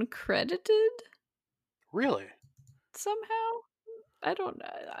uncredited Really? somehow. I don't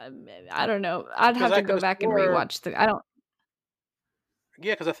know. I don't know. I'd Because have I to could go have back and swore, rewatch the I don't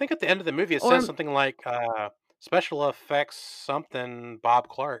yeah, because I think at the end of the movie it says or something like special effects something Bob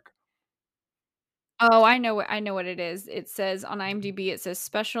Clark. oh, I know what it is. It says on IMDb, it says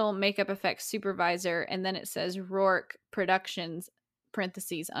special makeup effects supervisor, and then it says Rourke Productions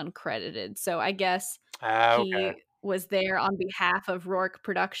parentheses uncredited. So I guess Ah, okay. he was there on behalf of Rourke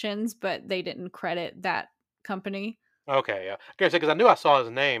Productions, but they didn't credit that company. Okay, yeah. Because I knew I saw his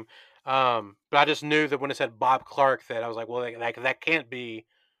name, but I just knew that when it said Bob Clark, that I was like, well, that can't be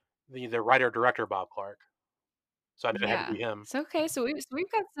the writer director Bob Clark. So I knew it had to Yeah. be him. So okay, so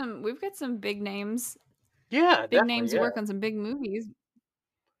we've got some Yeah, big definitely, names who yeah. work on some big movies.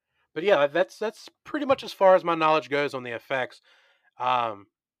 But yeah, that's pretty much as far as my knowledge goes on the effects. Um,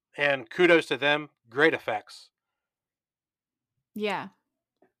 and kudos to them, great effects. Yeah.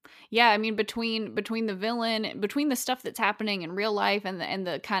 Yeah, I mean between the villain, between the stuff that's happening in real life and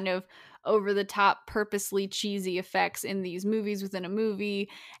the kind of over the top purposely cheesy effects in these movies within a movie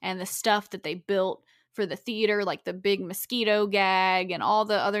and the stuff that they built for the theater like the big mosquito gag and all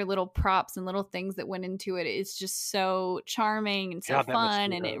the other little props and little things that went into it. It's just so charming and so God, that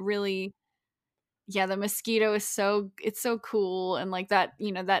fun and mosquito. it really yeah, the mosquito is so it's so cool and like that,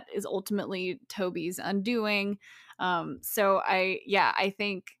 that is ultimately Toby's undoing. So I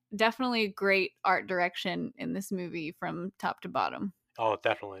think definitely great art direction in this movie from top to bottom. Oh,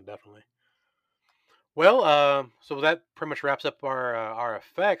 definitely, definitely. Well, so that pretty much wraps up our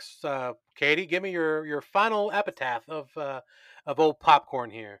effects. Katie, give me your final epitaph of old popcorn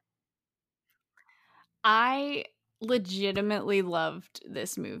here. I legitimately loved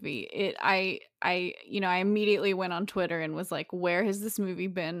this movie. I immediately went on Twitter and was like, "Where has this movie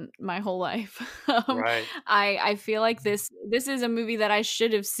been my whole life?" Right. I feel like this is a movie that I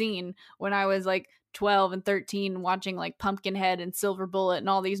should have seen when I was like 12 and 13, watching like Pumpkinhead and Silver Bullet and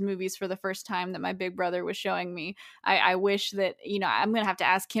all these movies for the first time that my big brother was showing me. I wish that, I'm gonna have to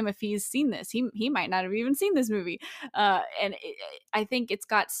ask him if he's seen this. He might not have even seen this movie. I think it's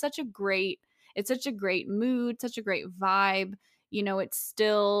such a great mood, such a great vibe. It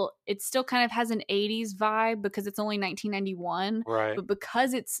still kind of has an 80s vibe because it's only 1991, Right. but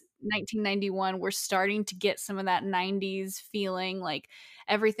because it's 1991, we're starting to get some of that 90s feeling. Like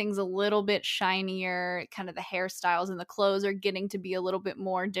everything's a little bit shinier, kind of the hairstyles and the clothes are getting to be a little bit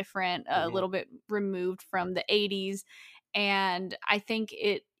more different, a Hmm. little bit removed from the 80s. And I think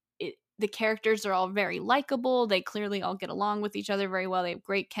the characters are all very likable. They clearly all get along with each other very well. They have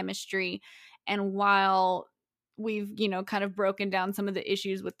great chemistry. And while we've, kind of broken down some of the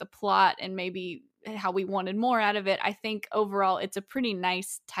issues with the plot and maybe how we wanted more out of it, I think overall it's a pretty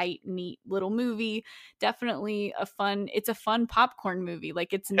nice, tight, neat little movie. Definitely it's a fun popcorn movie.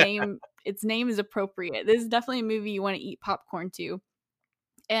 Like its name is appropriate. This is definitely a movie you want to eat popcorn to.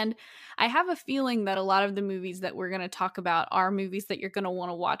 And I have a feeling that a lot of the movies that we're going to talk about are movies that you're going to want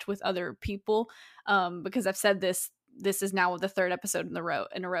to watch with other people. Because I've said this is now the third episode in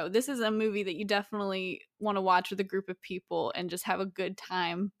a row. This is a movie that you definitely want to watch with a group of people and just have a good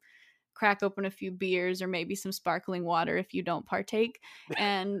time. Crack open a few beers or maybe some sparkling water if you don't partake,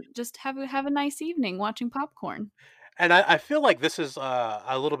 and just have a nice evening watching popcorn. And I feel like this is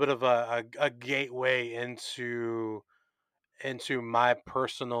a little bit of a gateway into my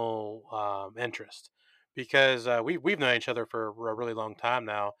personal interest because we've known each other for a really long time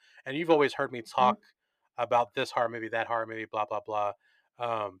now, and you've always heard me Mhm. talk about this horror movie, that horror movie, blah blah blah.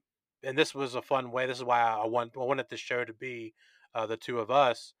 Um, and this was a fun way. This is why I wanted this show to be the two of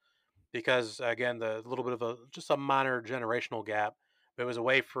us because again, the little bit of a just a minor generational gap. But it was a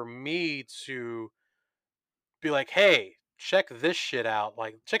way for me to be like, hey, check this shit out.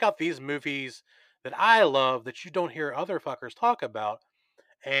 Like, check out these movies that I love that you don't hear other fuckers talk about,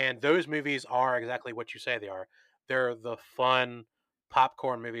 and those movies are exactly what you say they are. They're the fun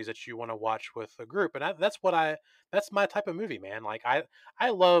popcorn movies that you want to watch with a group, and that's my type of movie, man. Like I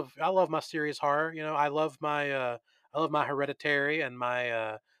love my serious horror. I love my Hereditary and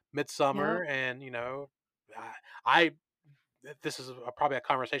my Yep. Midsummer, and I this is probably a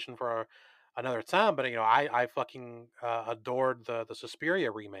conversation for another time, but I fucking adored the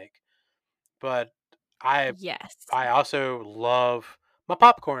Suspiria remake, but I Yes. I also love my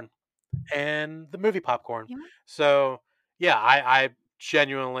popcorn and the movie popcorn. Yep. So yeah, I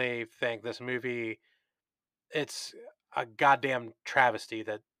genuinely think this movie it's a goddamn travesty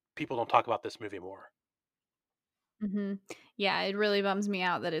that people don't talk about this movie more. Mhm. Yeah, it really bums me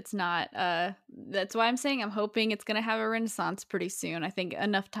out that it's not, that's why I'm saying I'm hoping it's gonna have a renaissance pretty soon. I think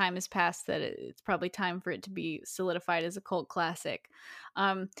enough time has passed that it's probably time for it to be solidified as a cult classic.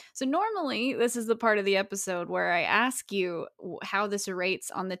 So normally, this is the part of the episode where I ask you how this rates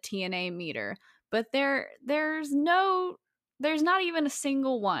on the TNA meter, but there's not even a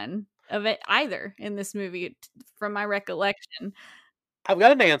single one of it either in this movie from my recollection. I've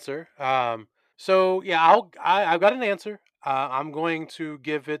got an answer. So yeah, I've got an answer. I'm going to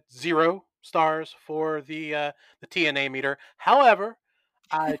give it 0 stars for the TNA meter. However,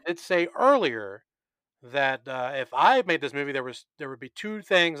 I did say earlier that if I made this movie, there would be two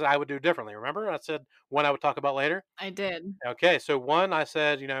things I would do differently. Remember, I said one I would talk about later. I did. Okay, so one I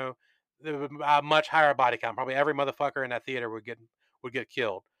said, there would be a much higher body count. Probably every motherfucker in that theater would get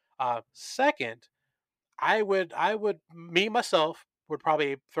killed. Second, I would me myself would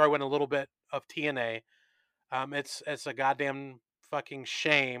probably throw in a little bit of TNA. It's a goddamn fucking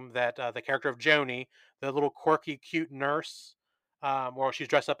shame that the character of Joni, the little quirky, cute nurse, or she's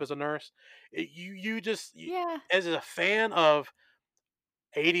dressed up as a nurse. Yeah. As a fan of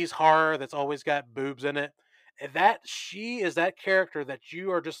 '80s horror that's always got boobs in it, that she is that character that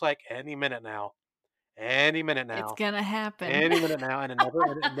you are just like any minute It's now, gonna happen. any minute now, and it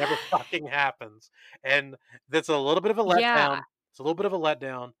never fucking happens, and that's a little bit of a Yeah, letdown. It's a little bit of a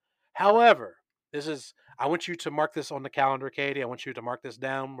letdown. However, this is I want you to mark this on the calendar, Katie. I want you to mark this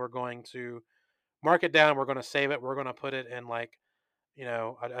down. We're going to mark it down. We're going to save it. We're going to put it in like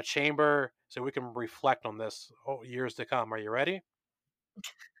a chamber so we can reflect on this years to come. Are you ready?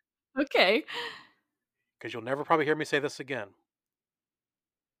 okay. Because you'll never probably hear me say this again.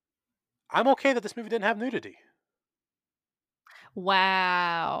 I'm okay that this movie didn't have nudity.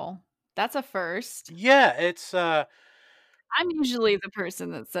 Wow. That's a first. Yeah, it's I'm usually the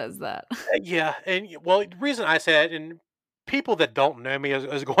person that says that. Yeah, and well, the reason I say it, and people that don't know me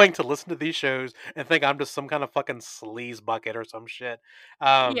is going to listen to these shows and think I'm just some kind of fucking sleaze bucket or some shit.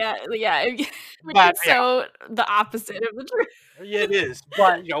 Um, Yeah, yeah, which but is yeah, so the opposite of the truth. yeah, it is.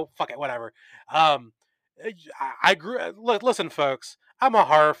 But fuck it, whatever. Um, I grew. Listen, folks, I'm a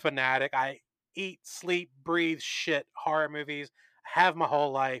horror fanatic. I eat, sleep, breathe shit horror movies. Have my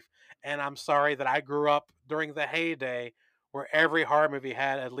whole life, and I'm sorry that I grew up during the heyday where every horror movie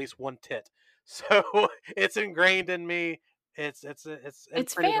had at least one tit. So it's ingrained in me. It's It's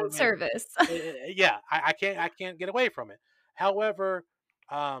imprinted fan on me. service. Yeah, I can't get away from it. However,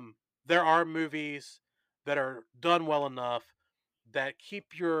 um, there are movies that are done well enough that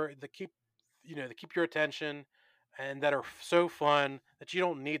keep your attention and that are so fun that you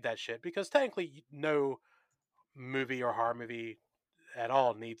don't need that shit because technically no movie or horror movie at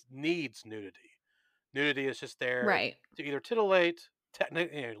all needs nudity. Nudity is just there Right. to either titillate,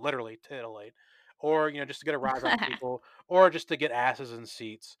 literally titillate, or just to get a rise out of people, or just to get asses in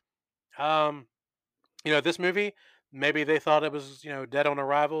seats. Um, this movie, maybe they thought it was dead on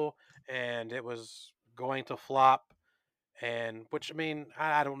arrival and it was going to flop, and which I mean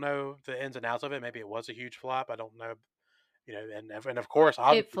I don't know the ins and outs of it. Maybe it was a huge flop. I don't know, and of course,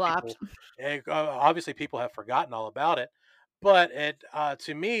 It flopped. obviously people have forgotten all about it. But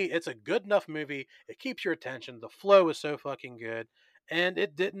to me, it's a good enough movie. It keeps your attention. The flow is so fucking good, and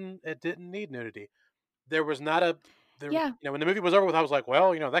it didn't need nudity. There was not a there Yeah. when the movie was over with, I was like,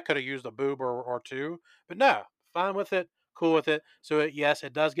 well, that could have used a boob or two, but no, fine with it, cool with it. So yes,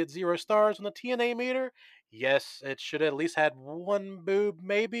 it does get 0 stars on the TNA meter. Yes, it should at least had one boob,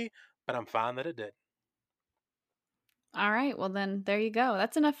 maybe, but I'm fine that it did. Alright, well then, there you go.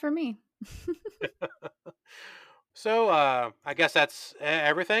 That's enough for me. So I guess that's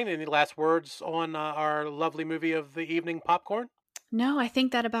everything. Any last words on our lovely movie of the evening, Popcorn? No, I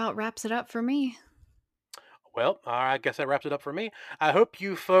think that about wraps it up for me. Well, I guess that wraps it up for me. I hope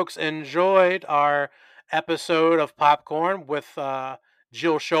you folks enjoyed our episode of Popcorn with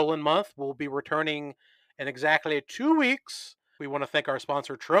Jill Sholin Month. We'll be returning in exactly 2 weeks. We want to thank our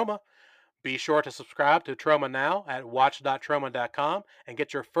sponsor, Troma. Be sure to subscribe to Troma now at watch.troma.com and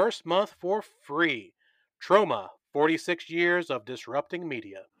get your first month for free. Troma, 46 years of disrupting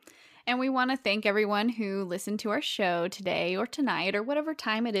media. And we want to thank everyone who listened to our show today or tonight or whatever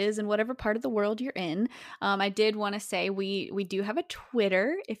time it is in whatever part of the world you're in. I did want to say we do have a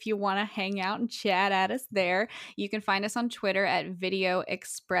Twitter if you want to hang out and chat at us there. You can find us on Twitter at Video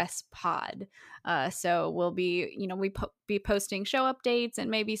Express Pod. So we'll be, be posting show updates and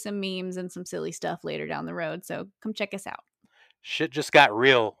maybe some memes and some silly stuff later down the road. So come check us out. Shit just got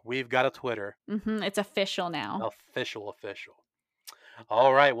real. We've got a Twitter. It's official now. Official.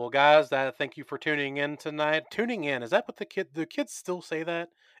 All right, well, guys, thank you for tuning in tonight. Tuning in, is that what the kids still say that?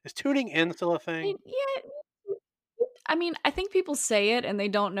 Is tuning in still a thing? Yeah, I mean, I think people say it and they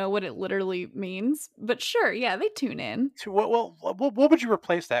don't know what it literally means, but sure, yeah, they tune in. What would you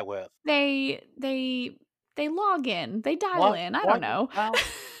replace that with? They log in. They dial What? in. I don't What? know.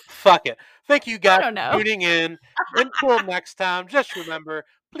 Fuck it. Thank you I guys don't for know. tuning in. Until next time, just remember,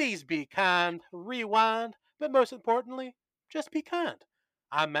 please be kind, rewind, but most importantly, just be kind.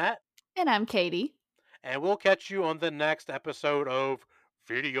 I'm Matt, And I'm Katie. and we'll catch you on the next episode of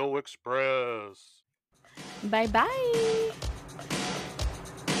Video Express. Bye bye.